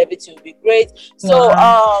good, everything will be great. So,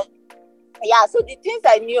 yeah, so the things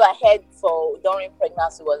I knew ahead for during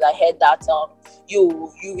pregnancy was I heard that you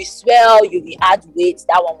will swell, you will add weight.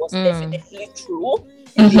 That one was definitely true.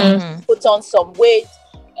 You put on some weight.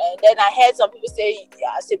 And then I heard some people say,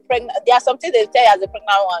 as a pregnant, there are some things they tell you as a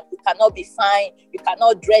pregnant one, you cannot be fine, you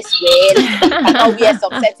cannot dress well, you cannot wear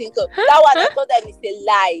some certain clothes. That one, I told them is a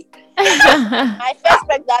lie. My first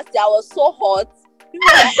pregnancy, I was so hot.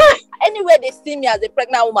 Anywhere they see me as a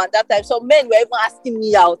pregnant woman at that time, some men were even asking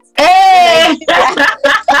me out. Hey!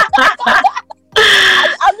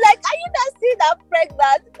 I'm like, are you not seeing that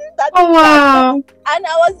pregnant? Oh wow! And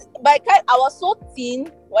I was so thin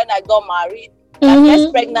when I got married. My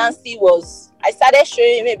first pregnancy was, I started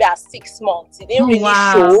showing maybe at 6 months. It didn't really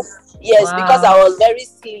show. Yes, because I was very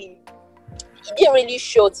slim. It didn't really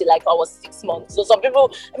show till like I was 6 months. So some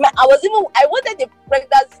people, I wanted the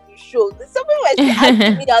pregnancy to show. Some people were still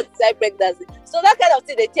asking me outside pregnancy. So that kind of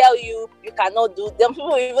thing they tell you cannot do. Some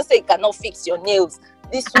people even say you cannot fix your nails.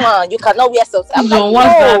 This one, you cannot wear something. I'm like, no,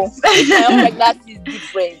 my pregnancy is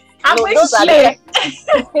different. I'm going to slay.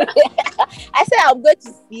 I said I'm going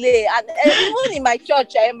to slay, and even in my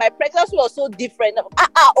church, my pregnancy was so different.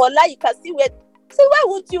 Ola, you can see where. So why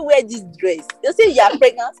would you wear this dress? You say you are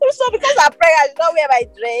pregnant. So because I'm pregnant, you don't wear my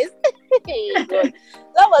dress.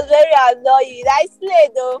 That was very annoying. I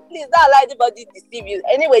slayed though. Please don't allow anybody to deceive you.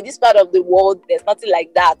 Anyway, this part of the world, there's nothing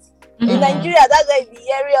like that. In Nigeria, that's why you be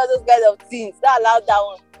hearing all those kind of things. Don't allow that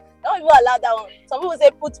one. Don't even allow that one. Some people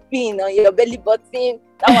say put pin on your belly button.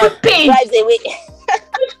 That one pin drives away.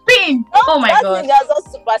 Pin. Oh my God. That's not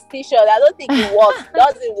superstition. I don't think it works. It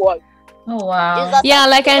doesn't work. Oh wow. Yeah,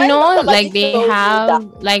 like I know, like they have,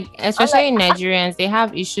 like especially Nigerians, they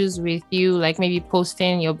have issues with you, like maybe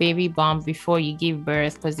posting your baby bump before you give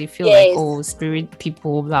birth because they feel like, oh, spirit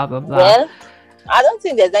people, blah blah blah. Well, I don't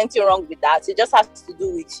think there's anything wrong with that. It just has to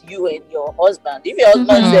do with you and your husband. If your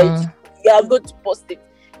husband says you are going to post it,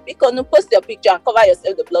 because you post your picture and cover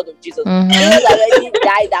yourself with the blood of Jesus. Jesus already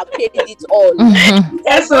died and paid it all.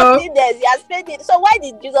 There's nothing there. He has paid it. So why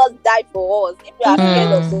did Jesus die for us? If you are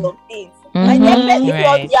scared of some things. You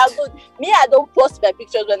are good. Me, I don't post my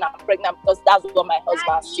pictures when I'm pregnant because that's what my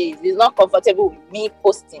husband says. He's not comfortable with me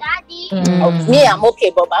posting. Me, I'm okay,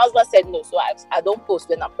 but my husband said no, so I don't post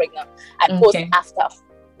when I'm pregnant. I post after.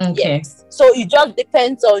 Yes. So it just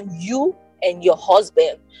depends on you and your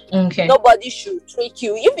husband. Nobody should trick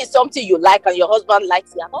you. If it's something you like and your husband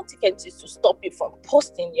likes it, I don't think anything to stop you from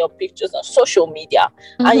posting your pictures on social media.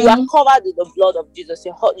 And you are covered with the blood of Jesus.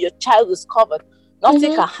 Your child is covered.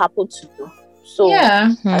 Nothing can happen to you. So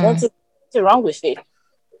I don't think anything wrong with it.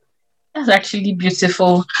 That's actually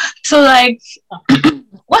beautiful. So like,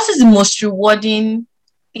 what is the most rewarding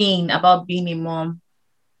thing about being a mom?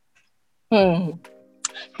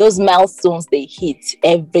 Those milestones they hit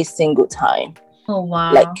every single time. Oh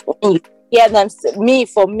wow! Like when you hear them,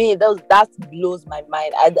 for me, that blows my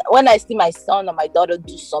mind. When I see my son or my daughter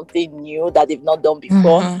do something new that they've not done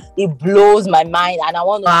before, it blows my mind, and I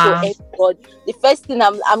want to show everybody. The first thing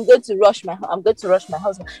I'm going to rush my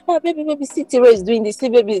husband. Oh, baby, see Tiro is doing this. See,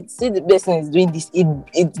 baby, see the person is doing this.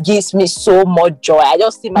 It gives me so much joy. I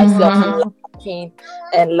just see myself laughing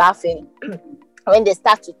and laughing. When they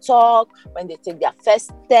start to talk, when they take their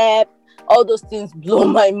first step, all those things blow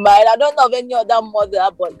my mind. I don't know of any other mother,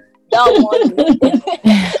 but that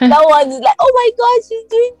one is like, oh my God, she's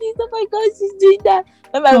doing this. Oh my God, she's doing that.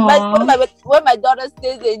 When my daughter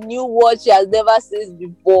says a new word she has never said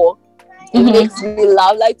before, it makes me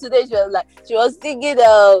laugh. Like today, she was singing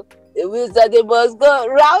the wheels of the bus go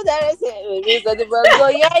round and the wheels of the bus go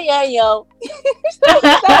yeah.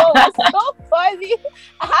 That was so funny.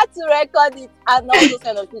 I had to record it, and all those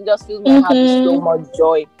kind of things just fills my heart with so much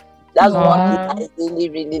joy. That's one thing I really,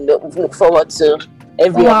 really look forward to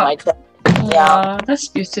every of my time. Yeah, that's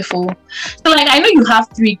beautiful. So like, I know you have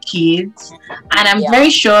 3 kids, and I'm very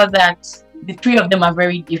sure that the 3 of them are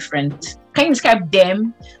very different. Can you describe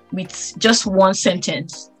them with just one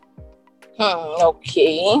sentence?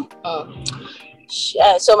 Okay.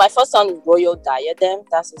 So my first son is Royal Diadem.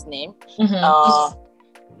 That's his name.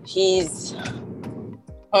 He's.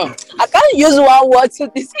 I can't use one word to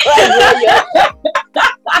describe Royal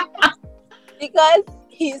because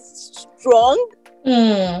he's strong.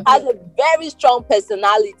 Has a very strong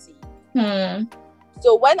personality.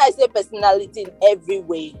 So when I say personality in every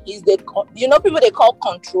way, he's people they call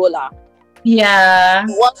controller. Yeah.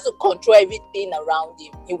 He wants to control everything around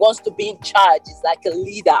him. He wants to be in charge. He's like a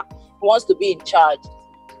leader. He wants to be in charge.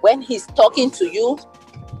 When he's talking to you,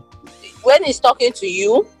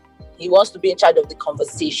 he wants to be in charge of the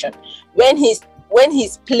conversation. When he's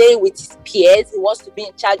playing with his peers, he wants to be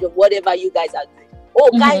in charge of whatever you guys are doing. Oh,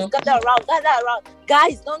 guys, gather around.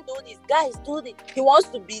 Guys, don't do this. Guys, do this. He wants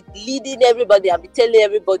to be leading everybody and be telling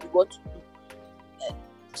everybody what to do.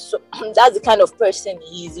 So that's the kind of person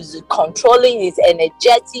he is. He's controlling, he's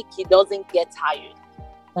energetic, he doesn't get tired.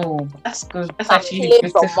 Oh, that's good. That's He actually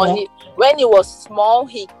plays from beautiful. morning. When he was small,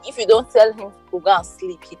 if you don't tell him to go and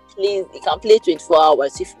sleep, he can play 24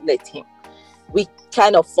 hours if you let him. We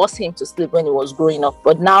kind of forced him to sleep when he was growing up,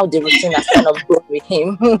 but now the routine has kind of grown with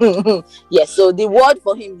him. Yes, so the word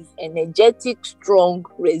for him is energetic, strong,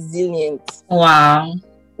 resilient. Wow.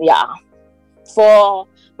 Yeah. For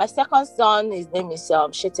my second son, his name is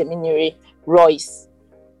Sheteminiri Royce.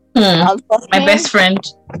 My best friend.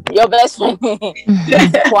 Your best friend.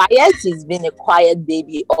 He's quiet. He's been a quiet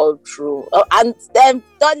baby all through. Oh, and then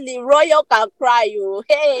suddenly Royal can cry. You,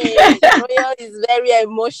 hey, Royal is very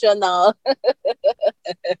emotional.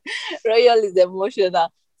 Royal is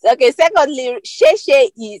emotional. Okay. Secondly,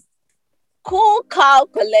 Sheshe is cool, calm,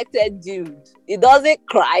 collected dude. He doesn't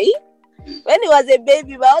cry. When he was a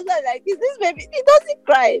baby, my husband like, is this baby? He doesn't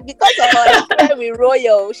cry because of our experience with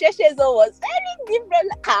Royal. Sheshe's was very different.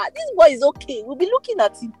 Like, this boy is okay. We'll be looking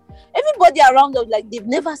at him. Everybody around us, like, they've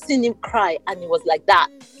never seen him cry, and he was like that.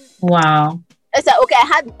 Wow. I said, okay, I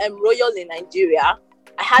had Royal in Nigeria.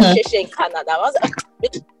 I had Sheshe in Canada. I was like,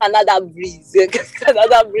 Canada breeze.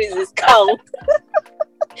 Canada breeze is calm.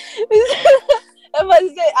 Everybody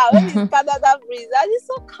say, when it's Canada breeze, that is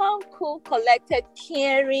so calm, cool, collected,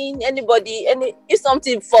 caring. If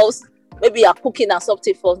something falls, maybe you're cooking and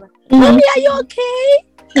something falls. Mommy, are you okay?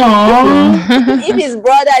 If his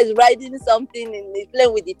brother is riding something and he's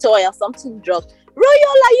playing with the toy and something drops,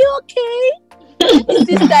 Royal, are you okay? His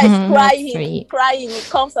sister is crying. He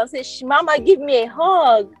comes and says, Mama, give me a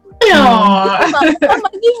hug. Mama,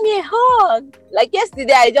 give me a hug. Like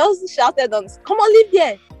yesterday, I just shouted on, come on, live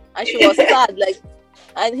there. And she was sad,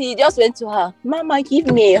 and he just went to her, Mama, give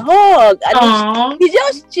me a hug. And he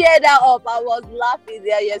just cheered her up. I was laughing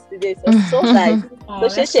there yesterday. So nice. So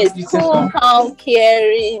Sheshe is cool, calm,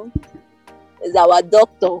 caring. Is our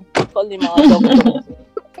doctor. Call him our doctor.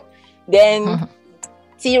 Then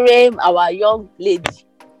Tirem, our young lady.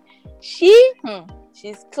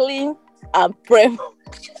 She's clean and prim.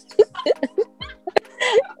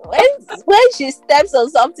 when she steps on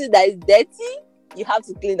something that is dirty, you have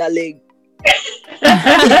to clean her leg.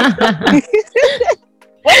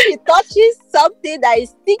 When she touches something that is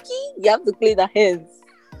sticky, you have to clean her hands.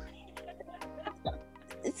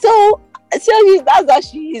 So that's how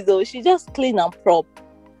she is, though. She just clean and prop.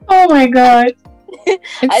 Oh my God.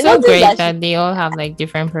 It's so great that they all have like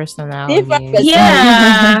different personalities.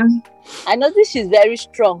 Yeah. I noticed she's very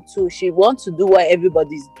strong too. She wants to do what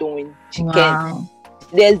everybody's doing. She can.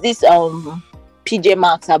 There's this PJ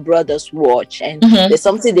Masks, her brother's watch, and there's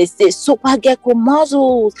something they say, super gecko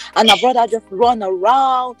muscles, and her brother just run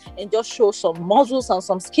around and just show some muscles and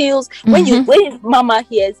some skills. When Mama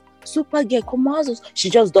hears super gecko muscles, she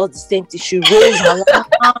just does the same thing. She rolls around,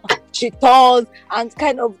 she turns, and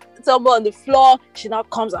kind of somewhere on the floor, she now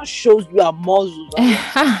comes and shows you her muscles.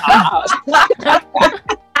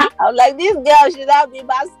 I'm like, this girl should not be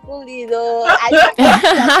masculine, though.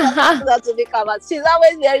 To become she's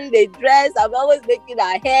always wearing a dress. I'm always making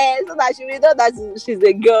her hair so that she will know that she's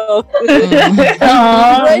a girl. She's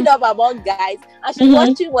growing up among guys, and she's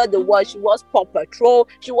watching what they watch. She watched Paw Patrol.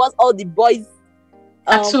 She watched all the boys'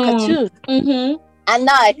 cartoons. And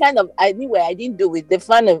now I didn't do it. They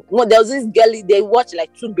found there was this girly. They watch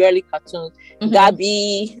like two girly cartoons,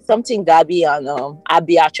 Gabby and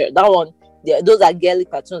Abby Archer. That one. Those are girly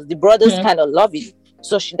cartoons. The brothers kind of love it.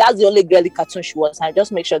 So that's the only girly cartoon she was. I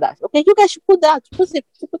just make sure that, okay, you guys should put it.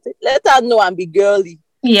 Let her know and be girly.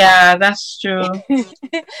 Yeah, that's true.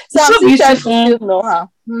 so beautiful. Know her.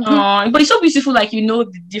 But it's so beautiful, like, you know,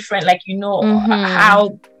 the different, like, you know,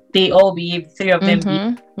 how they all behave, three of them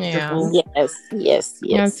behave. Yeah. Yes.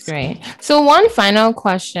 That's great. So one final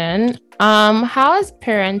question. How has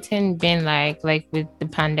parenting been like with the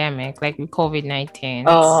pandemic, like with COVID-19?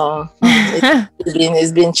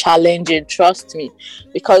 It's been challenging, trust me,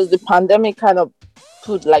 because the pandemic kind of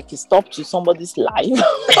put like a stop to somebody's life.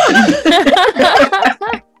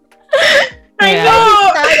 I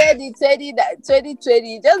know. It started in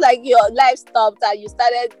 2020, just like your life stopped and you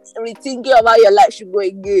started rethinking about your life should go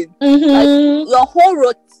again. Like your whole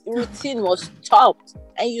routine was stopped,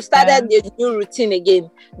 and you started the new routine again.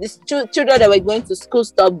 These children that were going to school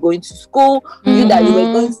stopped going to school. You that you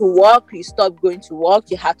were going to work, you stopped going to work.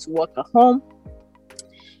 You had to work at home.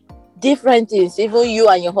 Different things. Even you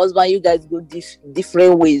and your husband, you guys go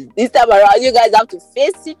different ways. This time around, you guys have to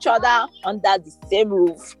face each other under the same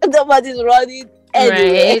roof. Nobody's running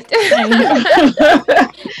anywhere.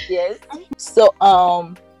 Right. Yes.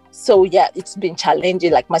 So yeah, it's been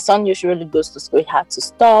challenging. Like my son usually goes to school, he had to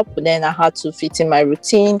stop, but then I had to fit in my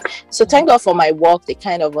routine. So thank God for my work, they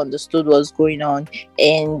kind of understood what's going on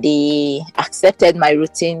and they accepted my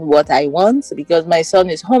routine, what I want, because my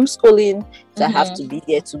son is homeschooling, so I have to be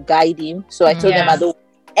there to guide him. So I told them I don't want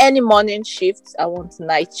any morning shifts, I want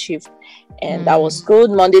night shift. And that was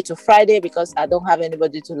good, Monday to Friday, because I don't have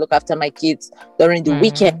anybody to look after my kids during the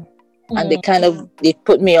weekend. And they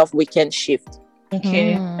put me off weekend shift.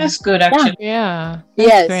 Okay, that's good actually. Yeah.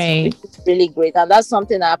 Yes, great. it's really great, and that's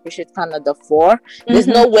something I appreciate Canada for. There's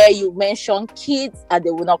nowhere you mention kids and they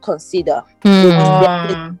will not consider.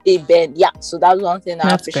 They bend. Yeah, so that's one thing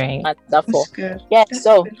I appreciate Canada for. Good. Yeah,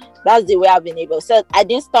 that's the way I've been able. So I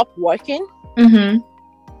didn't stop working. Yeah,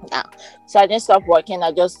 so I didn't stop working.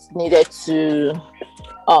 I just needed to.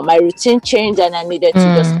 My routine changed, and I needed to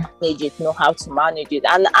just manage it, know how to manage it.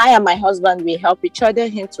 And I and my husband, we help each other.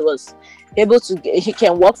 He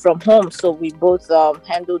can work from home, so we both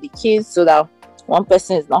handle the kids so that one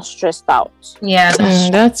person is not stressed out. Yeah,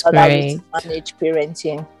 that's great. Manage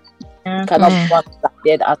parenting, cannot want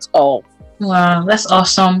that at all. Wow, that's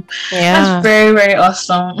awesome. Yeah, that's very, very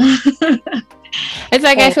awesome. It's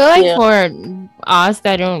like I feel like for us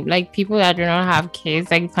that don't like people that do not have kids,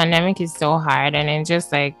 like pandemic is so hard, and it's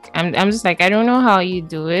just like I'm just like I don't know how you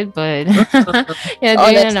do it, but you're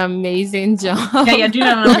doing an amazing job. Yeah, you're doing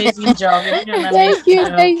an amazing job.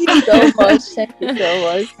 Thank you so much. Thank you so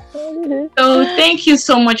much. So thank you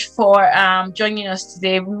so much for joining us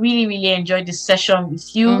today. We really, really enjoyed this session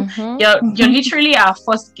with you. You're literally our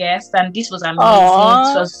first guest, and this was amazing.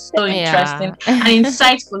 It was so interesting and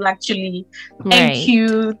insightful actually. Thank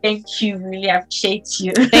you. Really appreciate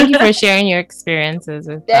you. Thank you for sharing your experiences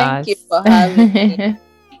with us. Thank you for having me.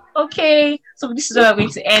 Okay, so this is where we're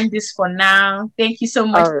going to end this for now. Thank you so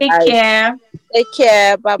much. Take care. Take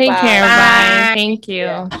care. Bye-bye. Take care. Bye. Thank you.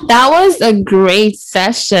 Yeah. That was a great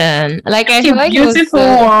session. Like I feel like beautiful it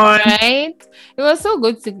was one. Right? It was so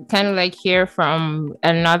good to kind of like hear from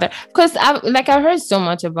another, because I've heard so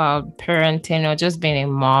much about parenting or just being a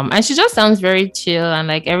mom, and she just sounds very chill and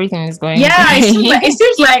like everything is going. Yeah, it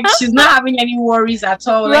seems like she's not having any worries at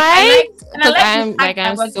all. Like, right?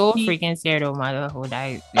 I'm so freaking scared of motherhood.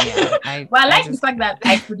 I like the fact that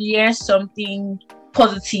I could hear something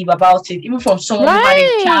positive about it, even from someone who had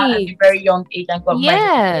a child at a very young age and got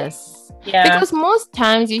married. Yeah. Because most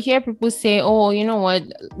times you hear people say, oh, you know what,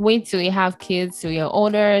 wait till you have kids, till you're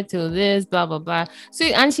older, till this, blah, blah, blah. So,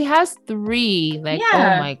 and she has 3. Like, oh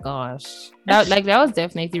my gosh. That was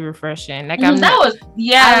definitely refreshing. Like, I've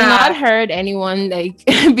not heard anyone like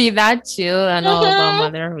be that chill and all about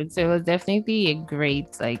motherhood. So it was definitely a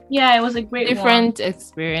great, it was a great different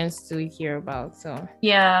experience to hear about. So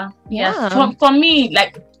yeah. For me,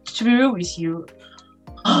 like, to be real with you,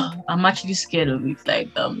 I'm actually scared of it.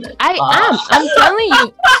 I'm telling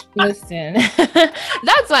you. Listen,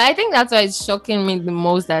 I think that's why it's shocking me the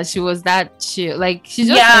most that she was that chill. Like she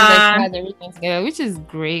just had everything together, which is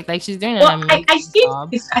great. Like she's doing an amazing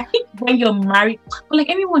job. I think when you're married,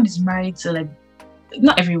 like everyone is married to like,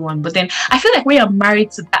 not everyone, but then I feel like when you're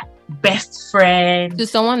married to that best friend, to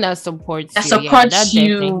someone that supports you, so it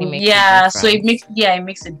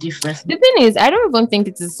makes a difference. The thing is, I don't even think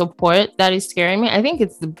it's the support that is scaring me. I think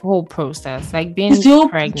it's the whole process, like being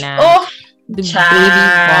pregnant, the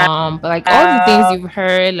baby bump, like all the things you've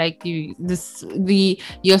heard, like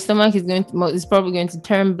your stomach is probably going to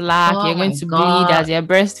turn black, you're going to bleed as you're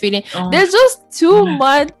breastfeeding. There's just too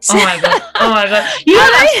much. Oh my god. You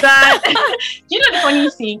understand? You know the funny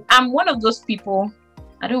thing, I'm one of those people.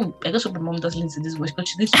 I just hope my mom doesn't listen to this voice because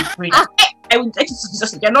she needs to pray. I would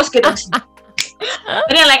just, you're not scared of me.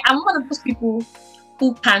 But then, like, I'm one of those people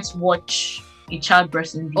who can't watch a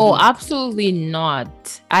childbirthing video. Oh, absolutely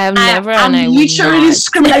not. I have never, I'm and I literally would not.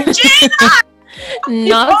 screaming like, Gina!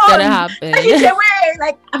 Not gonna happen. Like, it's a way,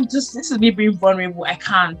 like, this is me being vulnerable. I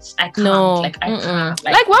can't. No. Like, I can't.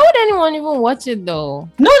 Like, why would anyone even watch it though?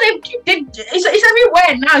 No, it's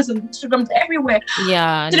everywhere now. It's on Instagram, it's everywhere.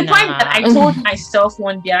 Yeah. To the point that I told myself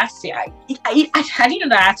one day, I didn't know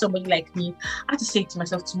that I had somebody like me. I had to say to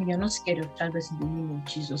myself, to me, you're not scared of childbirth in the name of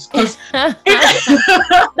Jesus. Because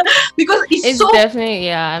it's so definitely,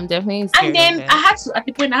 yeah, I'm definitely scared. And then of it. I had to, at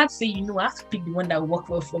the point, I had to say, you know, I have to pick the one that will work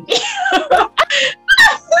well for me.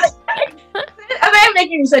 I'm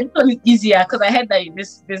making it easier because I heard that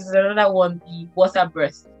this is another one, the water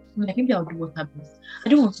birth. I'm like, maybe I'll do water birth. I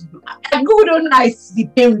don't want to do. I don't know the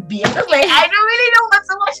pain would be. I was like, I don't really know what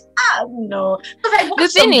so much. No. The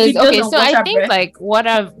thing is, okay, so I think like what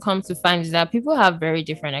I've come to find is that people have very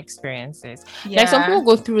different experiences. Yeah. Like some people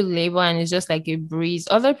go through labor and it's just like a breeze.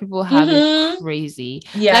 Other people have it crazy.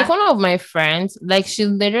 Yeah. Like one of my friends, like she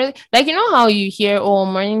literally, like you know how you hear, oh,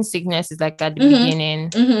 morning sickness is like at the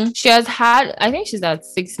beginning. She has had, I think she's at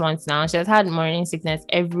 6 months now. She has had morning sickness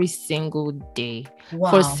every single day.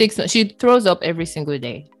 Wow. For 6 months. She throws up every single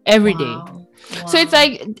day. Every day. Wow. So it's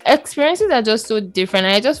like experiences are just so different.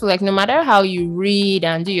 And I just feel like no matter how you read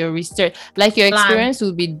and do your research, like your experience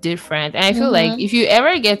will be different. And I feel like if you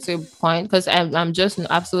ever get to a point, because I'm just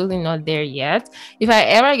absolutely not there yet. If I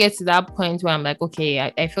ever get to that point where I'm like, okay,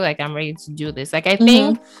 I feel like I'm ready to do this. Like I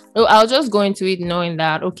think I'll just go into it knowing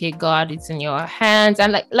that, okay, God, it's in your hands.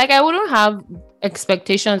 And like I wouldn't have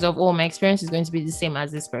expectations of, oh, my experience is going to be the same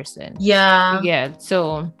as this person. Yeah.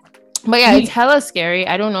 So but yeah, it's hella scary.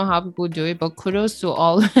 I don't know how people do it, but kudos to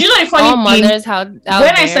all, all mothers out when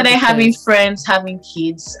I started having friends, having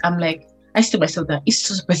kids, I'm like, I told myself that it's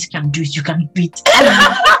so best you can do it, you can do it.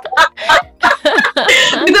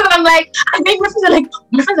 Because I'm like, I think my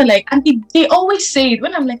friends are like, and they always say it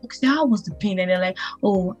when I'm like, okay, how was the pain? And they're like,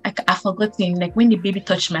 oh, I forgot things. Like when the baby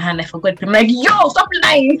touched my hand, I forgot. I'm like, yo, stop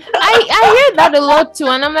lying. I hear that a lot too,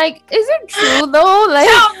 and I'm like, is it true though? Like,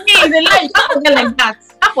 tell me, they lie. You can't forget like that.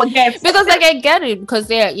 I forget. Because like I get it, because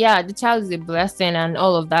the child is a blessing and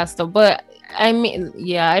all of that stuff, but I mean,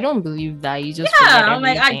 I don't believe that you just forget I'm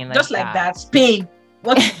like, just like that. Pain.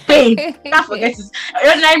 What's pain? Can't forget it.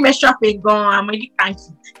 Ordinary menstrual pain gone. I'm already cranky.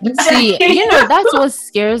 See, you know, that's what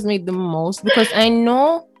scares me the most, because I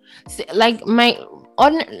know, like my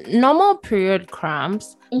normal period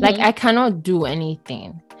cramps, like I cannot do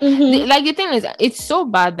anything. Like the thing is, it's so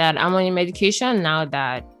bad that I'm on a medication now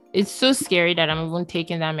that it's so scary that I'm even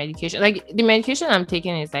taking that medication. Like the medication I'm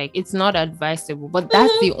taking is like, it's not advisable, but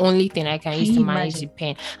that's the only thing I can use to manage the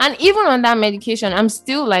pain. And even on that medication, I'm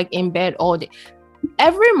still like in bed all day.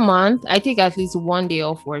 Every month I take at least 1 day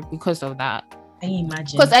off work because of that. Can you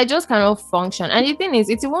imagine? Because I just cannot function. And the thing is,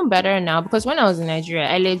 it's even better now, because when I was in Nigeria,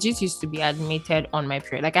 I legit used to be admitted on my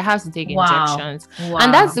period. Like I have to take injections.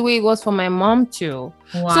 And that's the way it was for my mom too.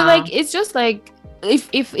 So like, it's just like,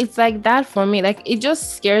 if it's like that for me, like it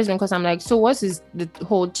just scares me, because I'm like, so what is the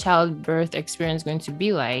whole childbirth experience going to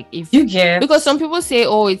be like? If you get, because some people say,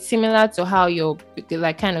 oh, it's similar to how you're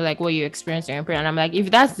like kind of like what you experience in your period. And I'm like,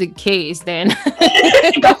 if that's the case, then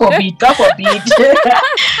God forbid.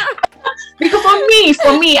 Because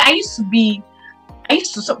for me, I used to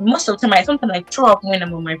most of the time, sometimes I throw up when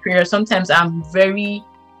I'm on my period. Sometimes I'm very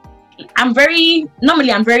happy.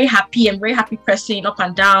 I'm very happy person, up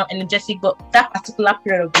and down, energetic. But that particular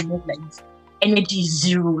period of the month, like energy is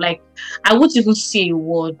zero. Like I wouldn't even say a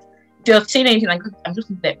word. They're saying anything, like I'm just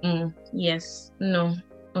like, yes, no,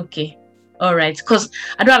 okay, all right. Because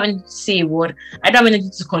I don't have anything to say a word. I don't have anything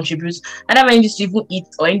to contribute. I don't have anything to even eat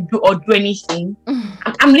or do anything.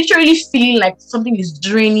 I'm literally feeling like something is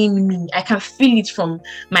draining me. I can feel it from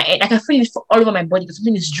my head. I can feel it all over my body, because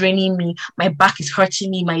something is draining me. My back is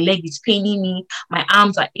hurting me. My leg is paining me. My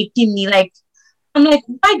arms are aching me. Like, I'm like,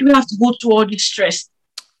 why do we have to go through all this stress?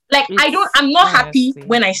 Like, I'm not happy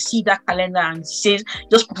when I see that calendar and says,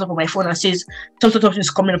 just pops up on my phone and says, something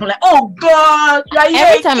is coming up. I'm like, oh God.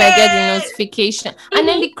 Every time I get the notification. And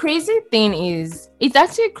then the crazy thing is, it's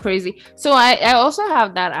actually crazy. So I also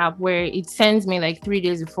have that app where it sends me like 3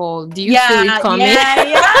 days before. Do you see it coming?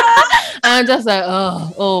 And I'm just like,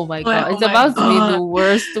 oh my God. It's about to be the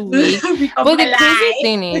worst week. But the crazy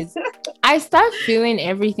thing is, I start feeling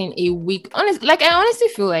everything a week. Honestly, like I honestly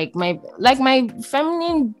feel like my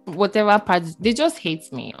feminine whatever parts, they just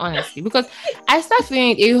hate me, honestly, because I start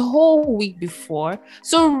feeling it a whole week before.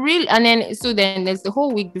 So then there's the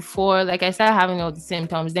whole week before, like I start having all the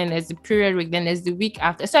symptoms. Then there's the period week. Then there's the week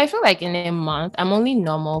after. So I feel like in a month, I'm only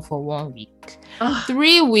normal for 1 week.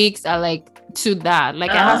 3 weeks are like to that.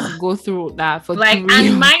 Like I have to go through that for like, 3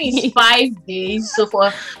 and mine is 5 days. So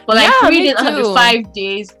for like 3 days out of the 5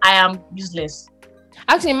 days, I am useless.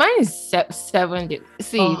 Actually, mine is 7 days.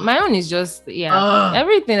 See, my own is just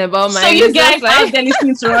everything about mine. So you is guys just like out there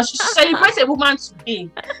listening to us, celebrate a woman today.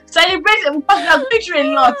 Celebrate a woman. We are going through a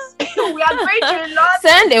lot. We are going through a lot.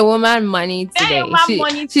 send a woman money Send today. a woman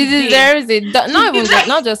money She today. deserves it. Not even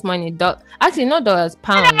not just money. Actually, not dollars,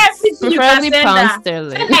 pounds. Everything you Preferably can send pounds her.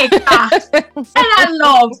 sterling. Send her a car. Send her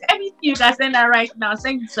love. Anything you can send her right now.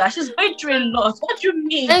 Send it to her. She's going through a lot. What do you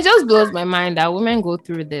mean? And it just blows my mind that women go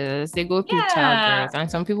through this. They go through Yeah. childbirth, and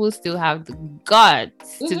some people still have the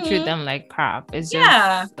guts to Mhm. treat them like crap. It's just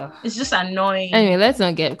Yeah. ugh. It's just annoying. Anyway, let's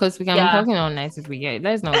not get because we can be Yeah. talking all night if we get.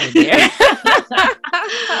 Let's not go there.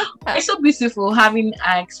 It's so beautiful having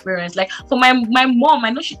an experience. Like for my mom, I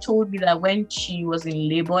know she told me that when she was in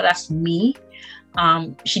labor, that's me.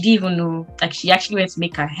 She didn't even know. Like she actually went to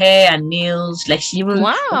make her hair and nails. Like she even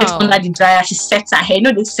went under the dryer. She set her hair.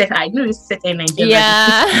 They set her. They set her in Nigeria.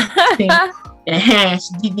 Yeah.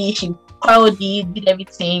 She did it. She coiled it. Did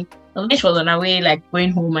everything. And then she was on her way, like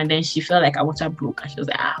going home, and then she felt like her water broke, and she was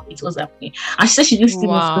like, it was happening. And she said she didn't still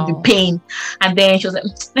feel the pain. And then she was like,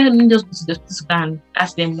 let me just go to the hospital and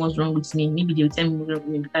ask them what's wrong with me. Maybe they'll tell me what's wrong with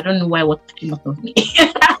me, because I don't know why water came out of me.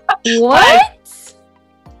 What?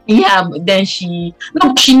 Yeah, but then she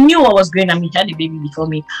knew what was going on. She had a baby before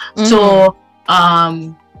me. Mhm. So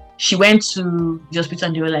she went to the hospital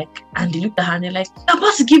and they were like, and they looked at her and they're like, I'm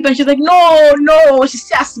about to give birth. She's like, no, she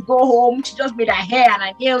still has to go home. She just made her hair and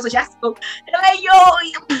her nails, so she has to go. They're like, you're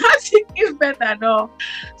about to give birth and all.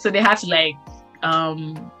 So they had to like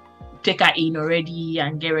take her in already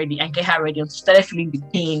and get ready and get her ready. And she started feeling the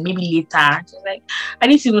pain. Maybe later. She was like, I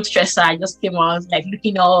didn't even stress her. I just came out like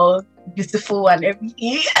looking all beautiful and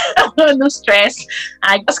everything. No stress.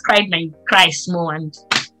 I just cried small, and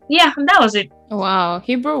yeah, and that was it. Wow,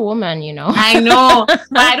 Hebrew woman, you know. I know,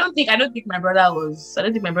 but I don't think my brother was. I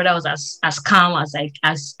don't think my brother was as calm as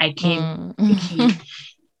I came.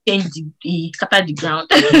 He scattered the ground.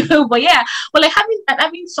 But yeah, but like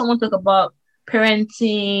having someone talk about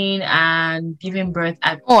parenting and giving birth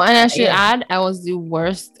at and I should add, I was the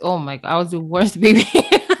worst. Oh my god, I was the worst baby.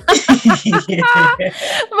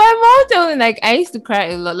 My mom told me like I used to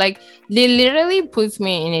cry a lot. Like they literally put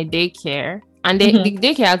me in a daycare. And the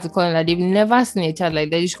daycare had to call them that they've never seen a child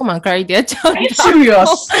like that. You should come and carry their child. Are you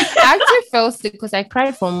serious? I actually fell sick because I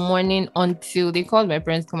cried from morning until they called my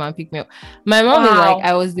parents to come and pick me up. My mom is like,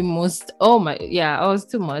 I was the most. Oh my, yeah, I was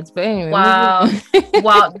too much. But anyway, wow.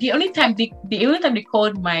 The only time they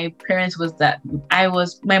called my parents was that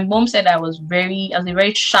my mom said I was a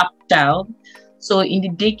very sharp child. So in the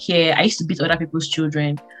daycare, I used to beat other people's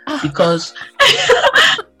children because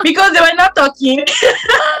they were not talking.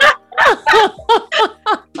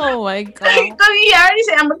 Oh my god! Because he already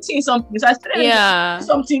said I'm going to say something, so I started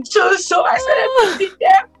something too. So I started beating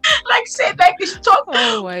them, like say like this talk.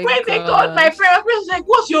 Oh my when they called my friend, I was like,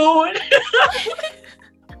 "What's your own?"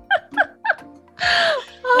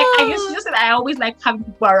 Like I used to just say that I always like having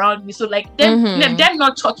people around me, so like them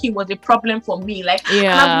not talking was a problem for me. Like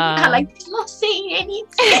I'm like he's not saying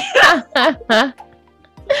anything.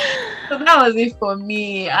 So that was it for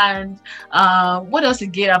me. And what else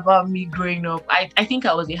again about me growing up? I think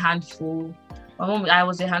I was a handful. I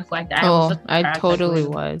was a handful. I totally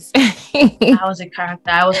was. I was a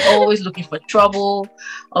character. I was always looking for trouble.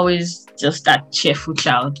 Always just that cheerful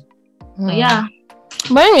child. So, yeah.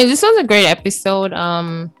 But anyway, this was a great episode.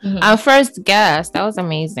 Our first guest, that was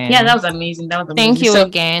amazing. Yeah, that was amazing. Thank you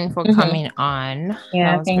again for coming on.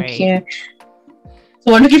 Yeah, thank you.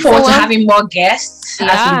 So we're looking forward to having more guests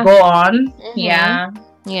as we go on. Yeah.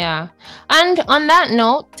 And on that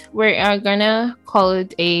note, we are gonna call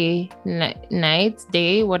it a night,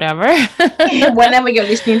 day, whatever. Whenever you're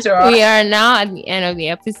listening to us. We are now at the end of the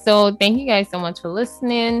episode. Thank you guys so much for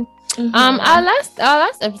listening. Our last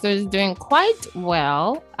episode is doing quite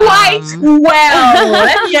well. I'm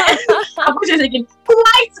putting it again.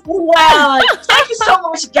 Quite well. Thank you so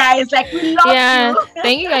much, guys. Like we love you.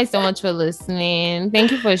 Thank you guys so much for listening.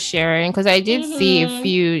 Thank you for sharing, because I did see a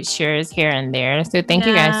few shares here and there. So thank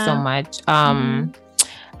you guys so much.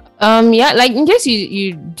 Like in case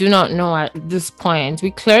you do not know at this point,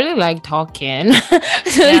 we clearly like talking.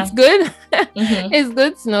 So it's good. It's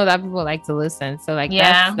good to know that people like to listen. So like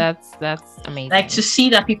that's amazing. Like to see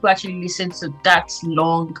that people actually listen to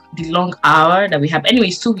the long hour that we have. Anyway,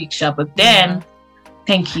 it's 2 weeks, but then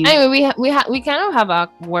thank you. Anyway, we kind of have our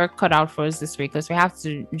work cut out for us this week because we have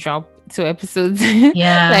to drop 2 episodes.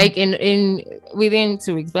 Like in within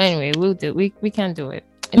 2 weeks. But anyway, we'll do. We can do it.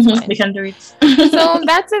 It's fine. We can do it. So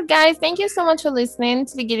that's it, guys. Thank you so much for listening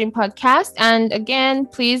to the Giddy podcast. And again,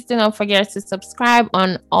 please do not forget to subscribe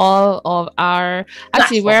on all of our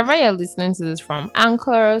wherever you're listening to this from.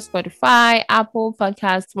 Anchor, Spotify, Apple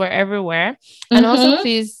Podcasts, we're everywhere. And also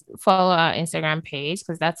please follow our Instagram page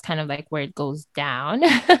because that's kind of like where it goes down.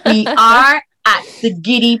 We are at the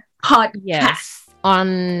Giddy podcast. Yes.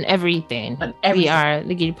 On everything. We are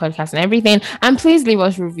the Giddy podcast and everything. And please leave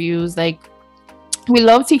us reviews. Like, we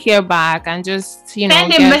love to hear back and just, send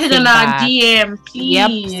a message on our DM,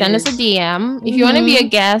 please. Yep, send us a DM. If you want to be a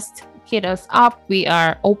guest, hit us up. We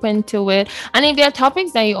are open to it. And if there are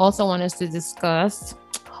topics that you also want us to discuss,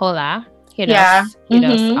 holla, hit us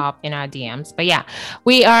up in our DMs. But yeah,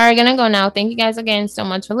 we are gonna go now. Thank you guys again so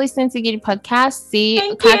much for listening to Giddy Podcast.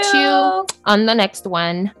 Catch you on the next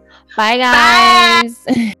one. Bye, guys.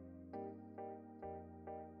 Bye.